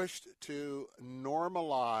pushed to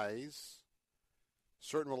normalize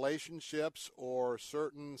certain relationships or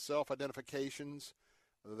certain self-identifications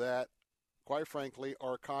that, quite frankly,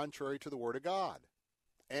 are contrary to the Word of God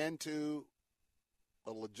and to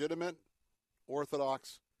a legitimate,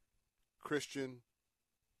 orthodox Christian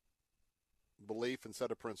belief and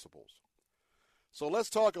set of principles. So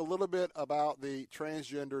let's talk a little bit about the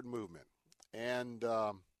transgendered movement and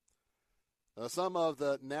some of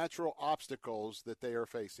the natural obstacles that they are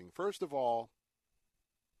facing. First of all,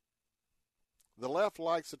 the left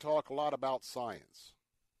likes to talk a lot about science.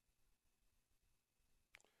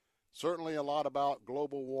 Certainly a lot about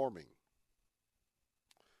global warming.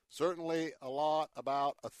 Certainly a lot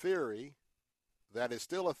about a theory that is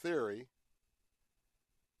still a theory,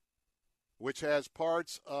 which has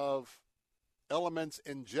parts of elements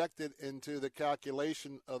injected into the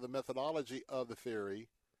calculation of the methodology of the theory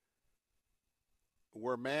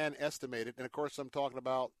where man estimated, and of course I'm talking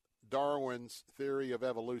about Darwin's theory of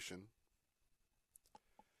evolution.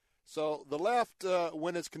 So the left,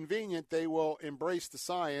 when it's convenient, they will embrace the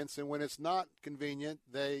science, and when it's not convenient,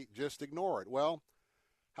 they just ignore it. Well,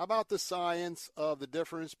 how about the science of the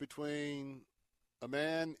difference between a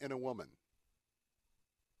man and a woman.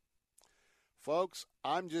 Folks,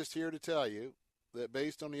 I'm just here to tell you that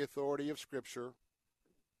based on the authority of Scripture,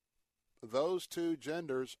 those two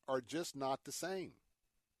genders are just not the same.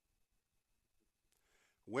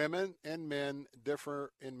 Women and men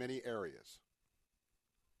differ in many areas.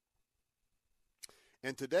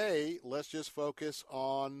 And today, let's just focus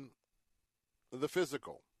on the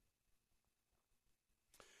physical.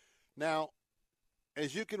 Now,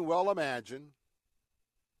 as you can well imagine,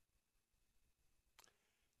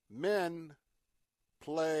 men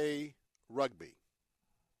play rugby.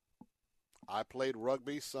 I played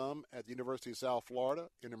rugby some at the University of South Florida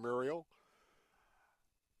in Muriel.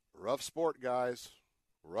 Rough sport, guys.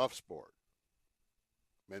 Rough sport.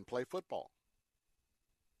 Men play football.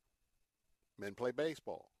 Men play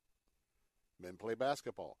baseball. Men play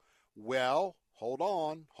basketball. Well, hold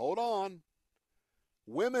on.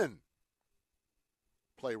 Women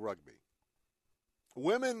play rugby.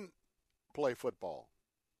 Women play football.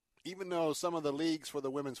 Even though some of the leagues for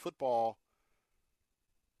the women's football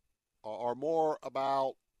are more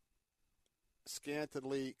about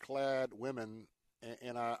scantily clad women,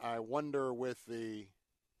 and I wonder with the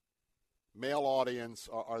male audience,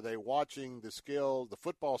 are they watching the skills, the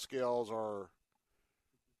football skills, or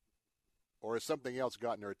has something else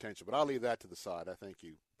gotten their attention? But I'll leave that to the side. I think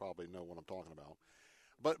you probably know what I'm talking about.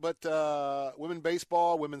 But women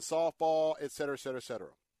baseball, women's softball, et cetera, et cetera, et cetera.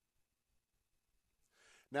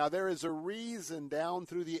 Now, there is a reason down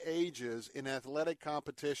through the ages in athletic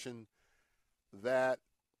competition that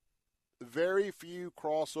very few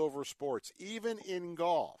crossover sports, even in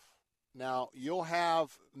golf. Now, you'll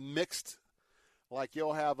have a mixed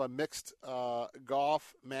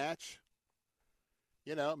golf match.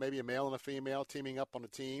 You know, maybe a male and a female teaming up on a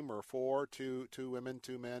team, or two women,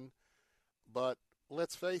 two men. But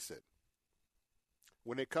let's face it,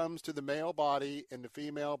 when it comes to the male body and the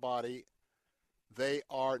female body, they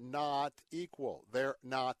are not equal. They're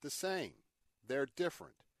not the same. They're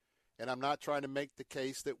different. And I'm not trying to make the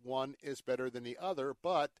case that one is better than the other,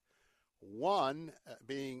 but one,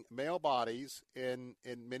 being male bodies, in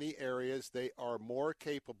many areas, they are more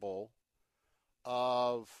capable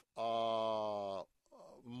of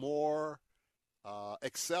more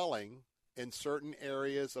excelling in certain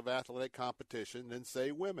areas of athletic competition than,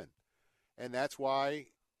 say, women. And that's why,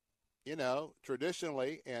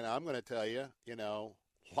 traditionally, and I'm going to tell you,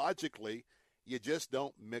 logically, you just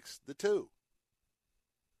don't mix the two.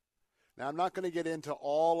 Now, I'm not going to get into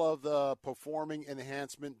all of the performing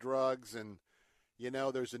enhancement drugs, and,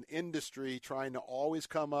 there's an industry trying to always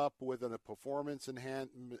come up with a performance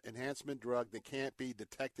enhancement drug that can't be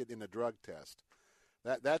detected in a drug test.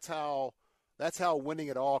 That's how winning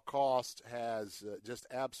at all costs has just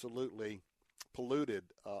absolutely polluted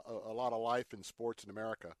a lot of life in sports in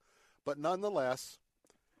America. But nonetheless,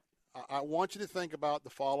 I want you to think about the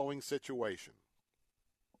following situation.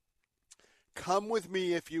 Come with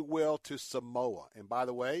me, if you will, to Samoa. And by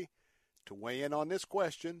the way, to weigh in on this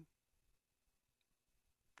question,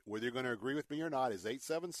 whether you're going to agree with me or not, is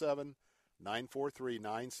 877-943-9673.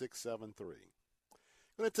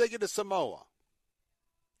 I'm going to take you to Samoa.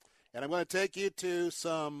 And I'm going to take you to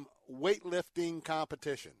some weightlifting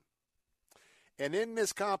competition. And in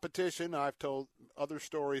this competition, I've told other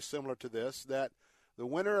stories similar to this, that the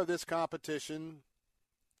winner of this competition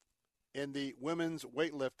in the women's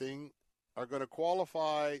weightlifting are going to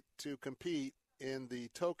qualify to compete in the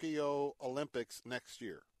Tokyo Olympics next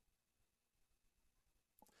year.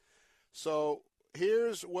 So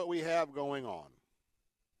here's what we have going on.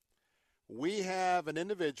 We have an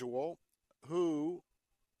individual who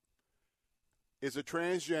is a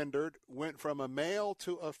transgendered, went from a male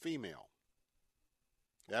to a female.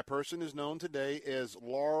 That person is known today as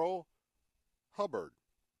Laurel Hubbard.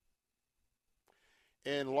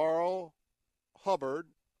 And Laurel Hubbard,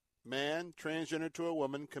 man, transgender to a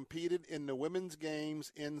woman, competed in the women's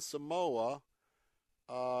games in Samoa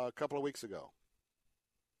a couple of weeks ago.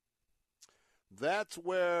 That's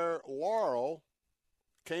where Laurel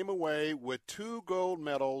came away with 2 gold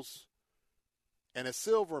medals and a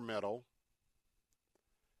silver medal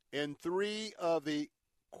in 3 of the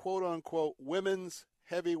quote-unquote women's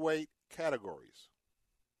heavyweight categories.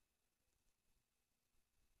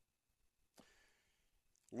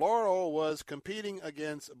 Laurel was competing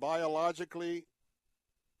against biologically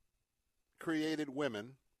created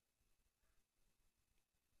women,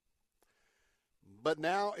 but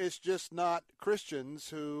now it's just not Christians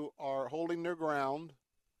who are holding their ground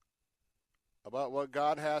about what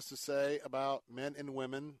God has to say about men and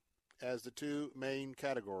women as the 2 main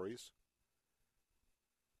categories.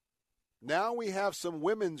 Now we have some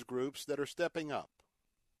women's groups that are stepping up.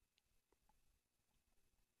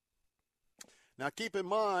 Now, keep in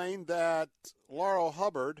mind that Laurel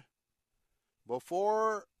Hubbard,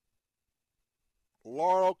 before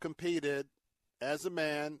Laurel competed as a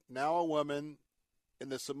man, now a woman, in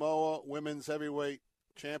the Samoa Women's Heavyweight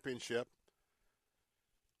Championship,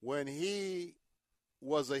 when he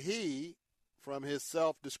was a he, from his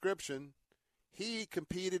self-description, he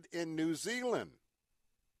competed in New Zealand.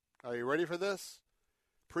 Are you ready for this?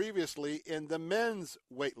 Previously in the men's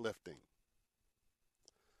weightlifting,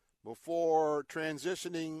 before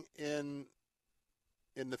transitioning in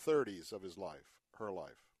the 30s of her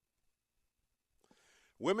life.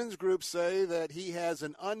 Women's groups say that he has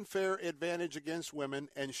an unfair advantage against women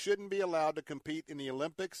and shouldn't be allowed to compete in the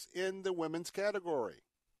Olympics in the women's category.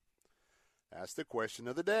 That's the question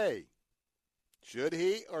of the day. Should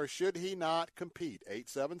he or should he not compete?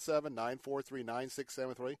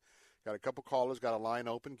 877-943-9673. Got a couple callers, got a line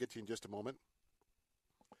open. Get to you in just a moment.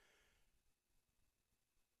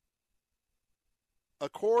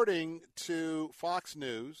 According to Fox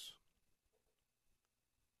News,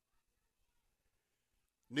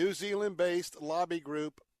 New Zealand-based lobby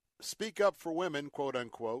group Speak Up for Women,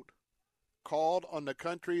 quote-unquote, called on the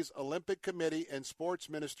country's Olympic Committee and sports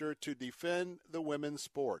minister to defend the women's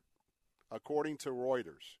sport, according to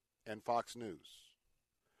Reuters and Fox News.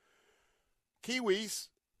 Kiwis,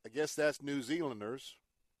 I guess that's New Zealanders,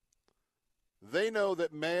 they know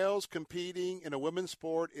that males competing in a women's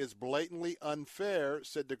sport is blatantly unfair,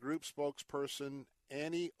 said the group spokesperson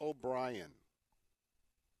Annie O'Brien.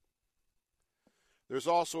 There's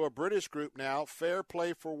also a British group now, Fair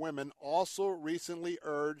Play for Women, also recently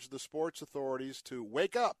urged the sports authorities to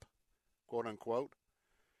wake up, quote unquote,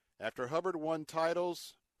 after Hubbard won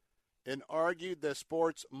titles and argued that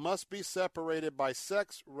sports must be separated by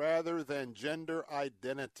sex rather than gender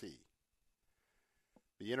identity.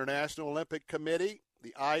 The International Olympic Committee,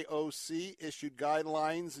 the IOC, issued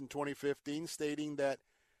guidelines in 2015 stating that,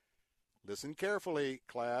 listen carefully,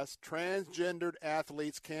 class, transgendered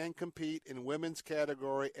athletes can compete in women's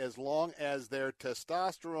category as long as their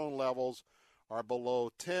testosterone levels are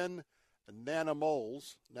below 10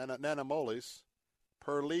 nanomoles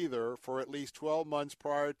per liter for at least 12 months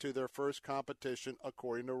prior to their first competition,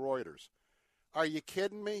 according to Reuters. Are you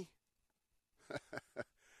kidding me?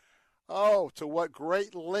 Oh, to what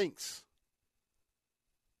great lengths.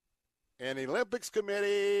 And the Olympics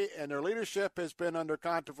Committee and their leadership has been under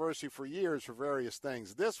controversy for years for various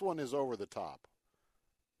things. This one is over the top.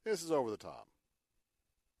 This is over the top.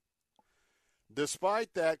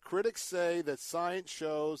 Despite that, critics say that science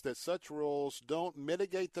shows that such rules don't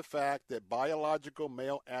mitigate the fact that biological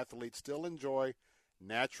male athletes still enjoy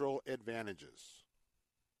natural advantages.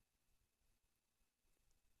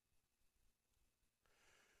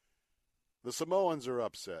 The Samoans are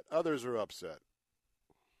upset. Others are upset.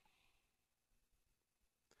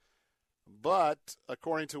 But,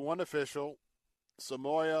 according to one official,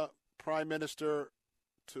 Samoa Prime Minister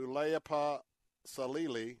Tuleapa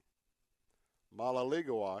Salili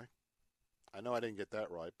Malaligawai, I know I didn't get that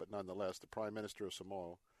right, but nonetheless, the Prime Minister of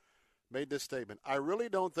Samoa, made this statement. I really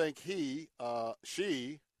don't think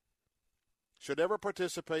she should ever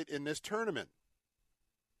participate in this tournament.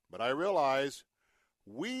 But I realize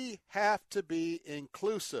we have to be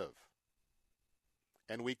inclusive.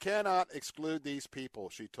 And we cannot exclude these people,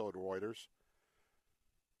 she told Reuters.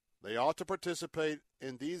 They ought to participate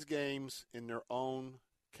in these games in their own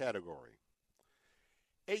category.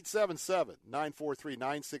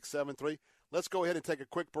 877-943-9673. Let's go ahead and take a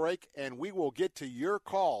quick break, and we will get to your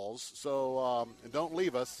calls, so don't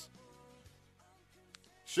leave us.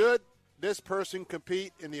 Should this person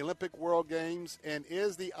compete in the Olympic World Games, and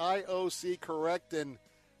is the IOC correct in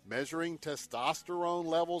measuring testosterone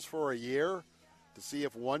levels for a year to see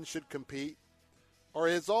if one should compete? Or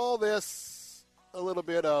is all this a little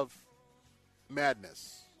bit of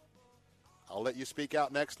madness? I'll let you speak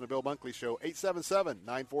out next on the Bill Bunkley Show.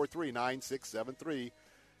 877-943-9673.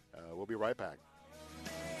 We'll be right back.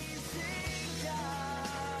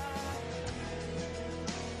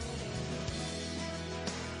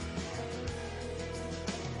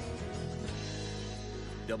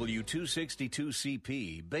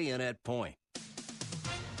 W262CP, Bayonet Point.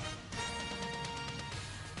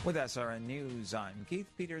 With SRN News, I'm Keith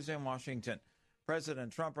Peters in Washington.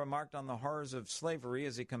 President Trump remarked on the horrors of slavery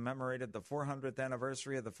as he commemorated the 400th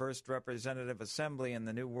anniversary of the first representative assembly in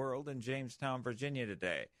the New World in Jamestown, Virginia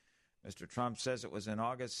today. Mr. Trump says it was in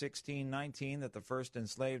August 1619 that the first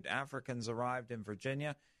enslaved Africans arrived in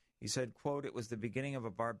Virginia. He said, quote, it was the beginning of a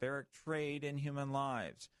barbaric trade in human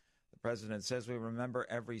lives. The president says we remember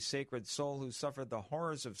every sacred soul who suffered the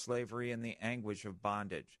horrors of slavery and the anguish of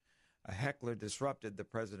bondage. A heckler disrupted the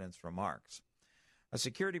president's remarks. A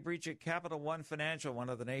security breach at Capital One Financial, one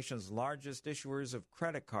of the nation's largest issuers of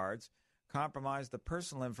credit cards, compromised the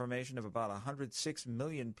personal information of about 106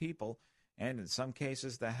 million people, and in some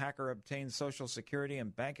cases, the hacker obtained Social Security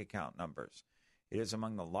and bank account numbers. It is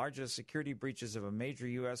among the largest security breaches of a major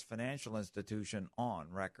U.S. financial institution on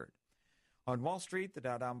record. On Wall Street, the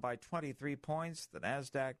Dow down by 23 points, the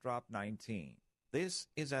Nasdaq dropped 19. This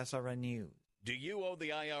is SRN News. Do you owe the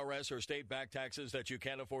IRS or state back taxes that you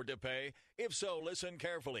can't afford to pay? If so, listen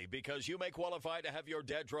carefully, because you may qualify to have your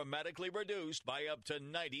debt dramatically reduced by up to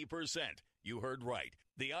 90%. You heard right.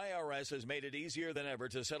 The IRS has made it easier than ever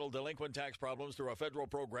to settle delinquent tax problems through a federal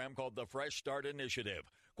program called the Fresh Start Initiative.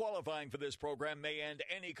 Qualifying for this program may end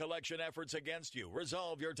any collection efforts against you,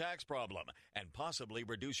 resolve your tax problem, and possibly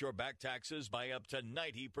reduce your back taxes by up to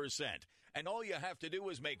 90%. And all you have to do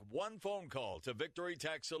is make one phone call to Victory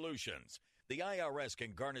Tax Solutions. The IRS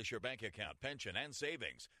can garnish your bank account, pension, and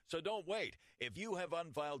savings. So don't wait. If you have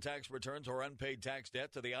unfiled tax returns or unpaid tax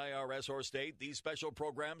debt to the IRS or state, these special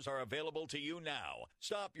programs are available to you now.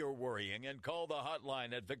 Stop your worrying and call the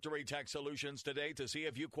hotline at Victory Tax Solutions today to see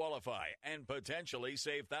if you qualify and potentially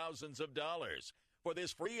save thousands of dollars. For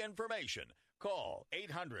this free information, call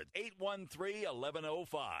 800-813-1105,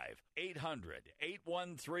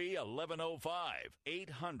 800-813-1105,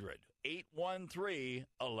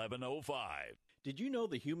 800-813-1105. Did you know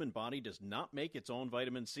the human body does not make its own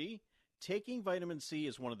vitamin C? Taking vitamin C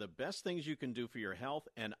is one of the best things you can do for your health,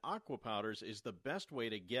 and Aqua Powders is the best way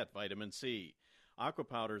to get vitamin C. Aqua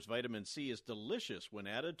Powders vitamin C is delicious when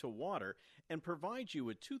added to water and provides you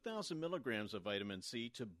with 2,000 milligrams of vitamin C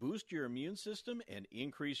to boost your immune system and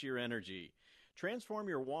increase your energy. Transform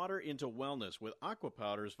your water into wellness with Aqua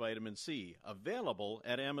Powders vitamin C, available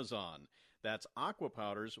at Amazon. That's Aqua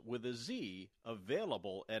Powders with a Z,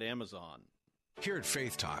 available at Amazon. Here at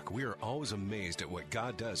Faith Talk, we are always amazed at what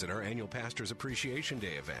God does at our annual Pastor's Appreciation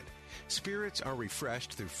Day event. Spirits are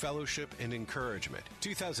refreshed through fellowship and encouragement.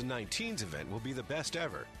 2019's event will be the best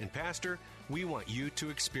ever, and Pastor, we want you to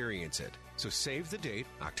experience it. So save the date,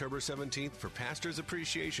 October 17th, for Pastor's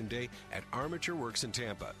Appreciation Day at Armature Works in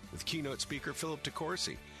Tampa, with keynote speaker Philip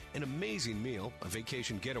DeCourcy, an amazing meal, a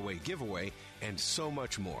vacation getaway giveaway, and so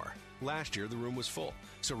much more. Last year, the room was full,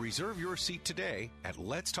 so reserve your seat today at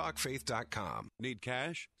letstalkfaith.com. Need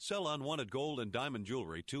cash? Sell unwanted gold and diamond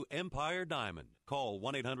jewelry to Empire Diamond. Call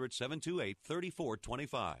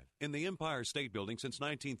 1-800-728-3425. In the Empire State Building since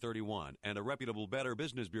 1931 and a reputable Better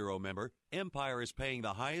Business Bureau member, Empire is paying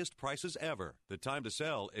the highest prices ever. The time to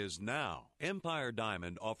sell is now. Empire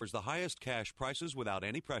Diamond offers the highest cash prices without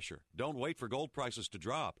any pressure. Don't wait for gold prices to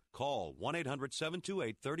drop. Call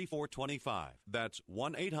 1-800-728-3425. That's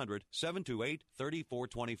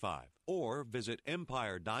 1-800-728-3425. Or visit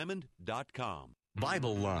EmpireDiamond.com.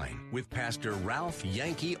 Bible Line with Pastor Ralph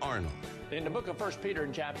Yankee Arnold. In the book of 1 Peter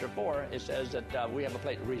in chapter 4, it says that we have a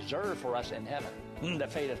place reserved for us in heaven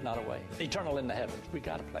that fadeth not away. Eternal in the heavens. We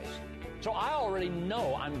got a place. So I already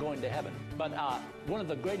know I'm going to heaven. But one of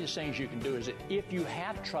the greatest things you can do is that if you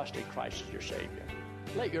have trusted Christ as your Savior,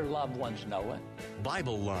 let your loved ones know it.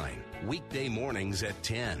 Bible Line, weekday mornings at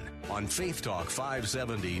 10 on Faith Talk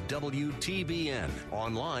 570 WTBN.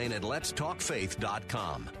 Online at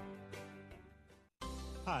letstalkfaith.com.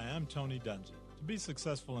 Hi, I'm Tony Dungy. To be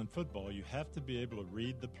successful in football, you have to be able to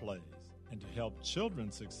read the plays. And to help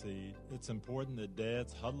children succeed, it's important that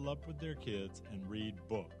dads huddle up with their kids and read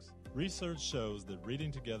books. Research shows that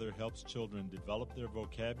reading together helps children develop their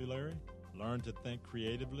vocabulary, learn to think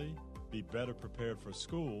creatively, be better prepared for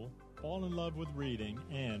school, fall in love with reading,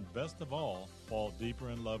 and, best of all, fall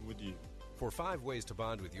deeper in love with you. For 5 ways to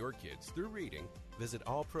bond with your kids through reading, visit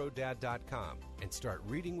allprodad.com and start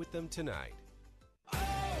reading with them tonight.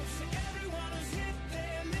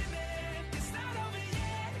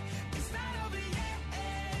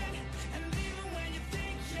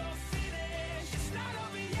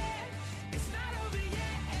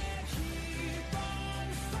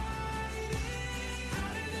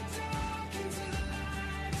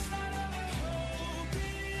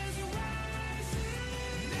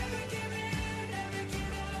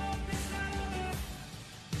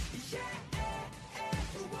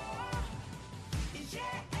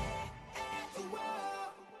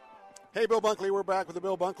 Hey, Bill Bunkley, we're back with the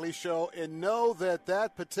Bill Bunkley Show, and know that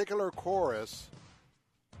that particular chorus,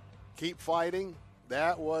 Keep Fighting,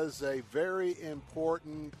 that was a very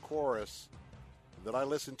important chorus that I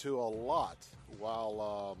listened to a lot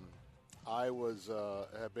while I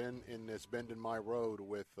have been in this Bend in My Road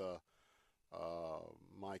with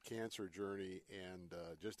my cancer journey and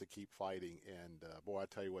just to keep fighting. And, boy, I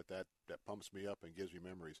tell you what, that pumps me up and gives me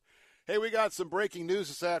memories. Hey, we got some breaking news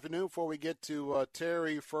this afternoon before we get to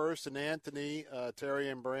Terry first and Anthony, Terry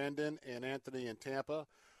and Brandon, and Anthony in Tampa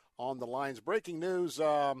on the lines. Breaking news,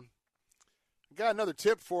 got another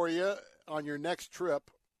tip for you on your next trip.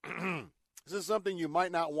 This is something you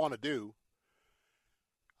might not want to do.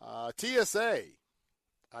 TSA,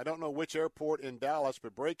 I don't know which airport in Dallas,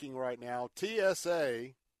 but breaking right now, TSA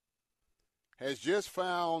has just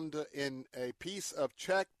found in a piece of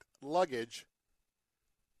checked luggage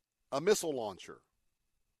a missile launcher.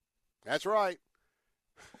 That's right.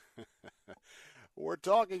 We're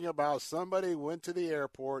talking about somebody went to the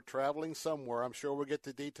airport traveling somewhere. I'm sure we'll get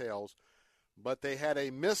the details. But they had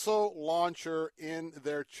a missile launcher in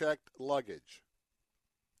their checked luggage.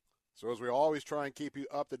 So as we always try and keep you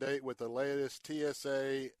up to date with the latest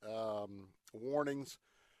TSA warnings,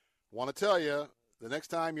 want to tell you, the next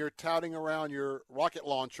time you're touting around your rocket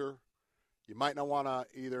launcher, you might not want to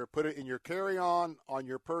either put it in your carry-on, on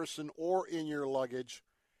your person, or in your luggage.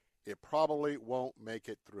 It probably won't make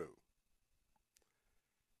it through.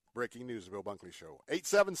 Breaking news, the Bill Bunkley Show.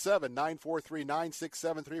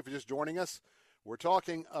 877-943-9673 if you're just joining us. We're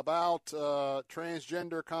talking about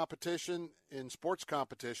transgender competition in sports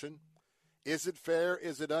competition. Is it fair?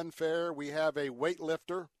 Is it unfair? We have a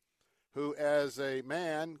weightlifter who, as a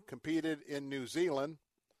man, competed in New Zealand,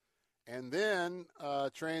 and then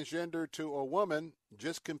transgender to a woman,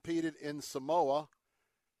 just competed in Samoa,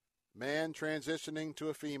 man transitioning to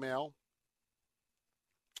a female,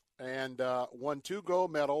 and won 2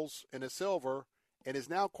 gold medals and a silver, and is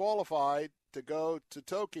now qualified to go to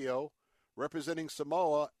Tokyo representing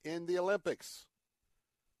Samoa in the Olympics.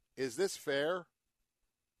 Is this fair?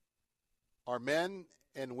 Are men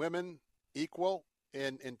and women equal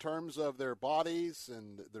in terms of their bodies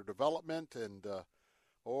and their development, and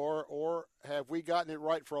or have we gotten it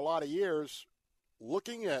right for a lot of years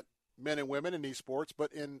looking at men and women in these sports,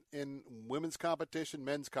 but in women's competition,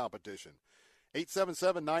 men's competition?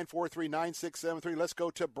 877-943-9673. Let's go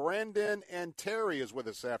to Brandon, and Terry is with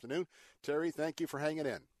us this afternoon. Terry, thank you for hanging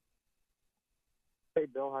in. Hey,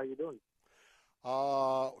 Bill, how you doing?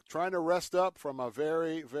 Trying to rest up from a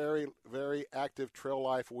very, very, very active trail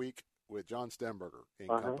life week with John Stemberger in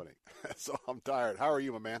company. So I'm tired. How are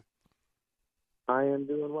you, my man? I am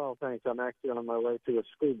doing well, thanks. I'm actually on my way to a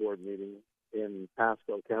school board meeting in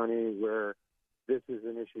Pasco County where this is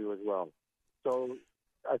an issue as well. So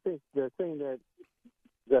I think the thing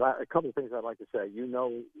a couple of things I'd like to say. You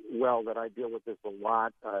know well that I deal with this a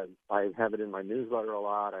lot. I have it in my newsletter a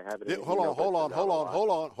lot. I have it.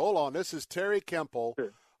 Hold on. This is Terry Kemple,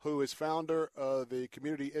 who is founder of the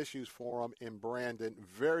Community Issues Forum in Brandon.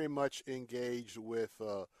 Very much engaged with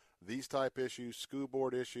these type issues, school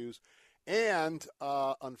board issues, and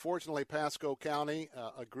unfortunately, Pasco County,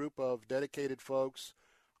 a group of dedicated folks.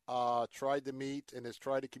 Tried to meet and has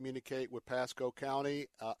tried to communicate with Pasco County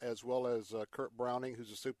as well as Kurt Browning, who's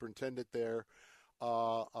the superintendent there,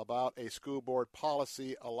 about a school board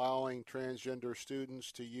policy allowing transgender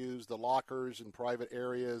students to use the lockers in private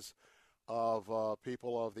areas of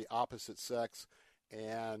people of the opposite sex.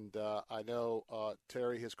 And I know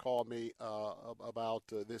Terry has called me about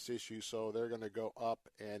this issue, so they're going to go up,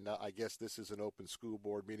 and I guess this is an open school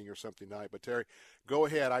board meeting or something tonight. But, Terry, go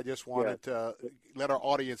ahead. I just wanted to let our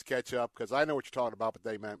audience catch up because I know what you're talking about, but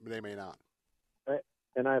they may not.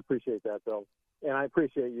 And I appreciate that, Bill. And I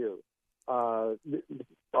appreciate you. I'll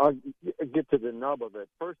get to the nub of it.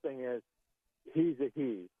 First thing is, he's a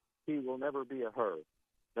he. He will never be a her.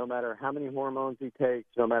 No matter how many hormones he takes,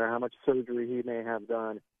 no matter how much surgery he may have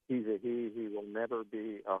done, he's a he. He will never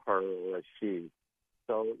be a her or a she.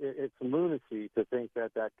 So it's lunacy to think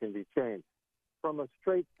that can be changed. From a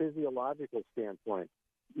straight physiological standpoint,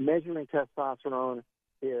 measuring testosterone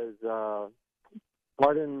is,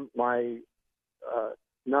 pardon my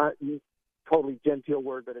not totally genteel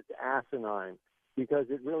word, but it's asinine because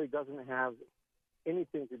it really doesn't have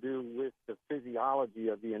anything to do with the physiology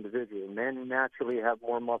of the individual. Men naturally have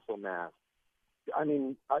more muscle mass. I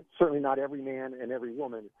mean, certainly not every man and every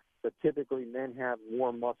woman, but typically men have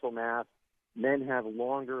more muscle mass. Men have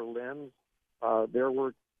longer limbs. There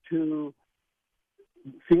were 2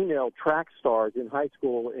 female track stars in high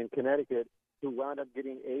school in Connecticut who wound up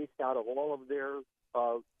getting aced out of all of their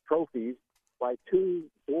trophies by 2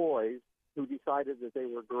 boys who decided that they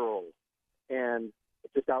were girls and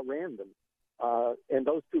just outran them. And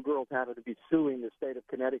those 2 girls happened to be suing the state of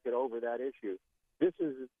Connecticut over that issue. This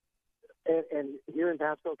is, and here in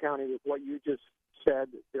Pasco County, with what you just said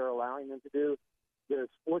they're allowing them to do, the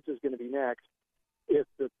sports is going to be next. if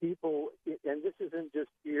the people, and this isn't just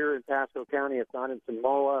here in Pasco County, it's not in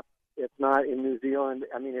Samoa, it's not in New Zealand,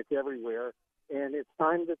 I mean, it's everywhere, and it's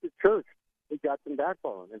time that the church got some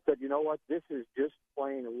backbone and said, you know what, this is just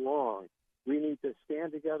plain wrong. We need to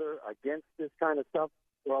stand together against this kind of stuff,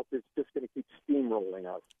 or else it's just going to keep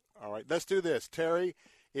steamrolling us. All right, let's do this. Terry,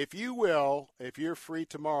 if you will, if you're free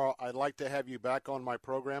tomorrow, I'd like to have you back on my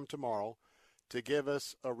program tomorrow to give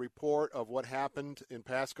us a report of what happened in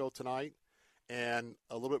Pasco tonight and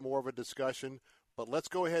a little bit more of a discussion. But let's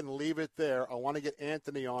go ahead and leave it there. I want to get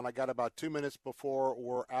Anthony on. I got about 2 minutes before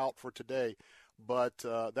we're out for today. But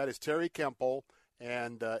that is Terry Kemple,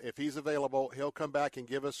 and if he's available, he'll come back and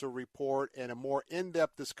give us a report and a more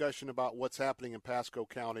in-depth discussion about what's happening in Pasco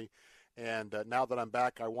County. And now that I'm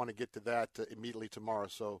back, I want to get to that immediately tomorrow.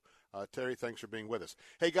 So, Terry, thanks for being with us.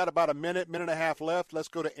 Hey, got about a minute and a half left. Let's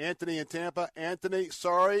go to Anthony in Tampa. Anthony,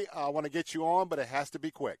 sorry, I want to get you on, but it has to be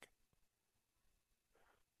quick.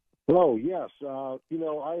 Hello, yes.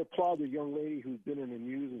 I applaud the young lady who's been in the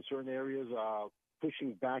news in certain areas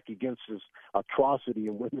pushing back against this atrocity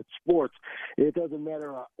in women's sports. It doesn't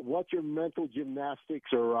matter what your mental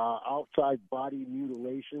gymnastics or outside body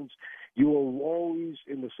mutilations, you will always,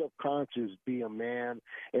 in the subconscious, be a man,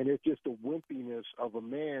 and it's just the wimpiness of a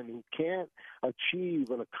man who can't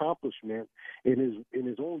achieve an accomplishment in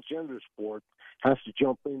his own gender sport, has to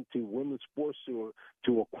jump into women's sports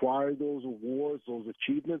to acquire those awards, those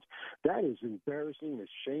achievements. That is embarrassing.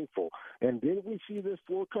 It's shameful. And didn't we see this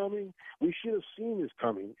forecoming? We should have seen this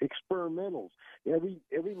coming. Experimentals.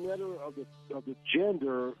 Every letter of the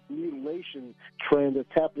gender mutilation trend that's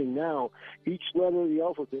happening now, each letter of the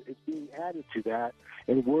alphabet is being added to that,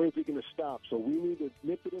 and where is it going to stop? So we need to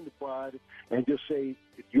nip it in the bud and just say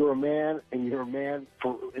you're a man, and you're a man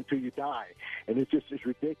until you die. And it's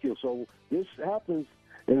ridiculous. So this happens.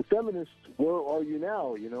 And feminists, where are you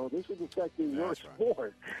now? This is affecting your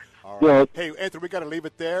sport. All right. Hey, Anthony, we got to leave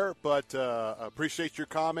it there, but appreciate your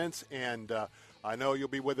comments, and I know you'll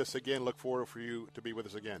be with us again. Look forward for you to be with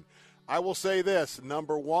us again. I will say this.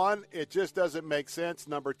 Number one, it just doesn't make sense.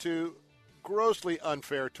 Number two, grossly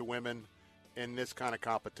unfair to women in this kind of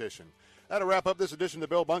competition. That'll wrap up this edition of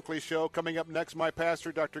the Bill Bunkley Show. Coming up next, my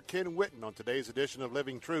pastor, Dr. Ken Whitten, on today's edition of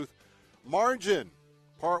Living Truth. Margin,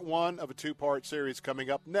 part one of a two-part series coming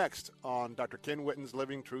up next on Dr. Ken Whitten's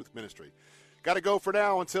Living Truth Ministry. Got to go for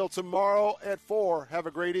now. Until tomorrow at 4. Have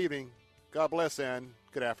a great evening. God bless and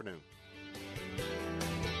good afternoon.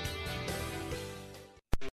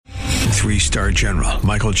 3-star General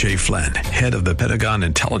Michael J. Flynn, head of the Pentagon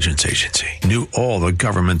Intelligence Agency, knew all the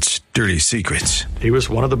government's dirty secrets. He was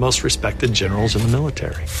one of the most respected generals in the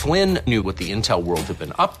military. Flynn knew what the intel world had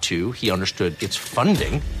been up to. He understood its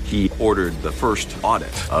funding. He ordered the first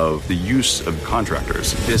audit of the use of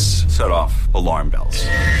contractors. This set off alarm bells.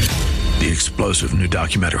 The explosive new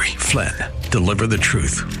documentary, Flynn, Deliver the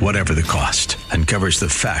Truth, Whatever the Cost, uncovers the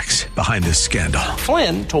facts behind this scandal.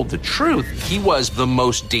 Flynn told the truth. He was the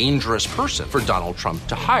most dangerous person for Donald Trump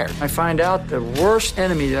to hire. I find out the worst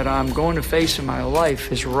enemy that I'm going to face in my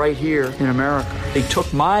life is right here in America. They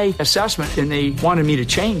took my assessment and they wanted me to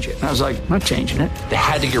change it. And I was like, I'm not changing it. They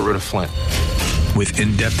had to get rid of Flynn. With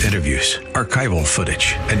in-depth interviews, archival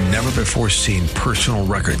footage, and never-before-seen personal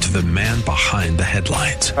records of the man behind the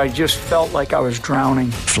headlines. I just felt like I was drowning.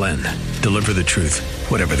 Flynn, Deliver the Truth,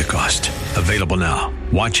 Whatever the Cost. Available now.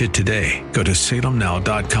 Watch it today. Go to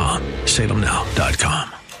salemnow.com.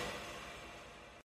 salemnow.com.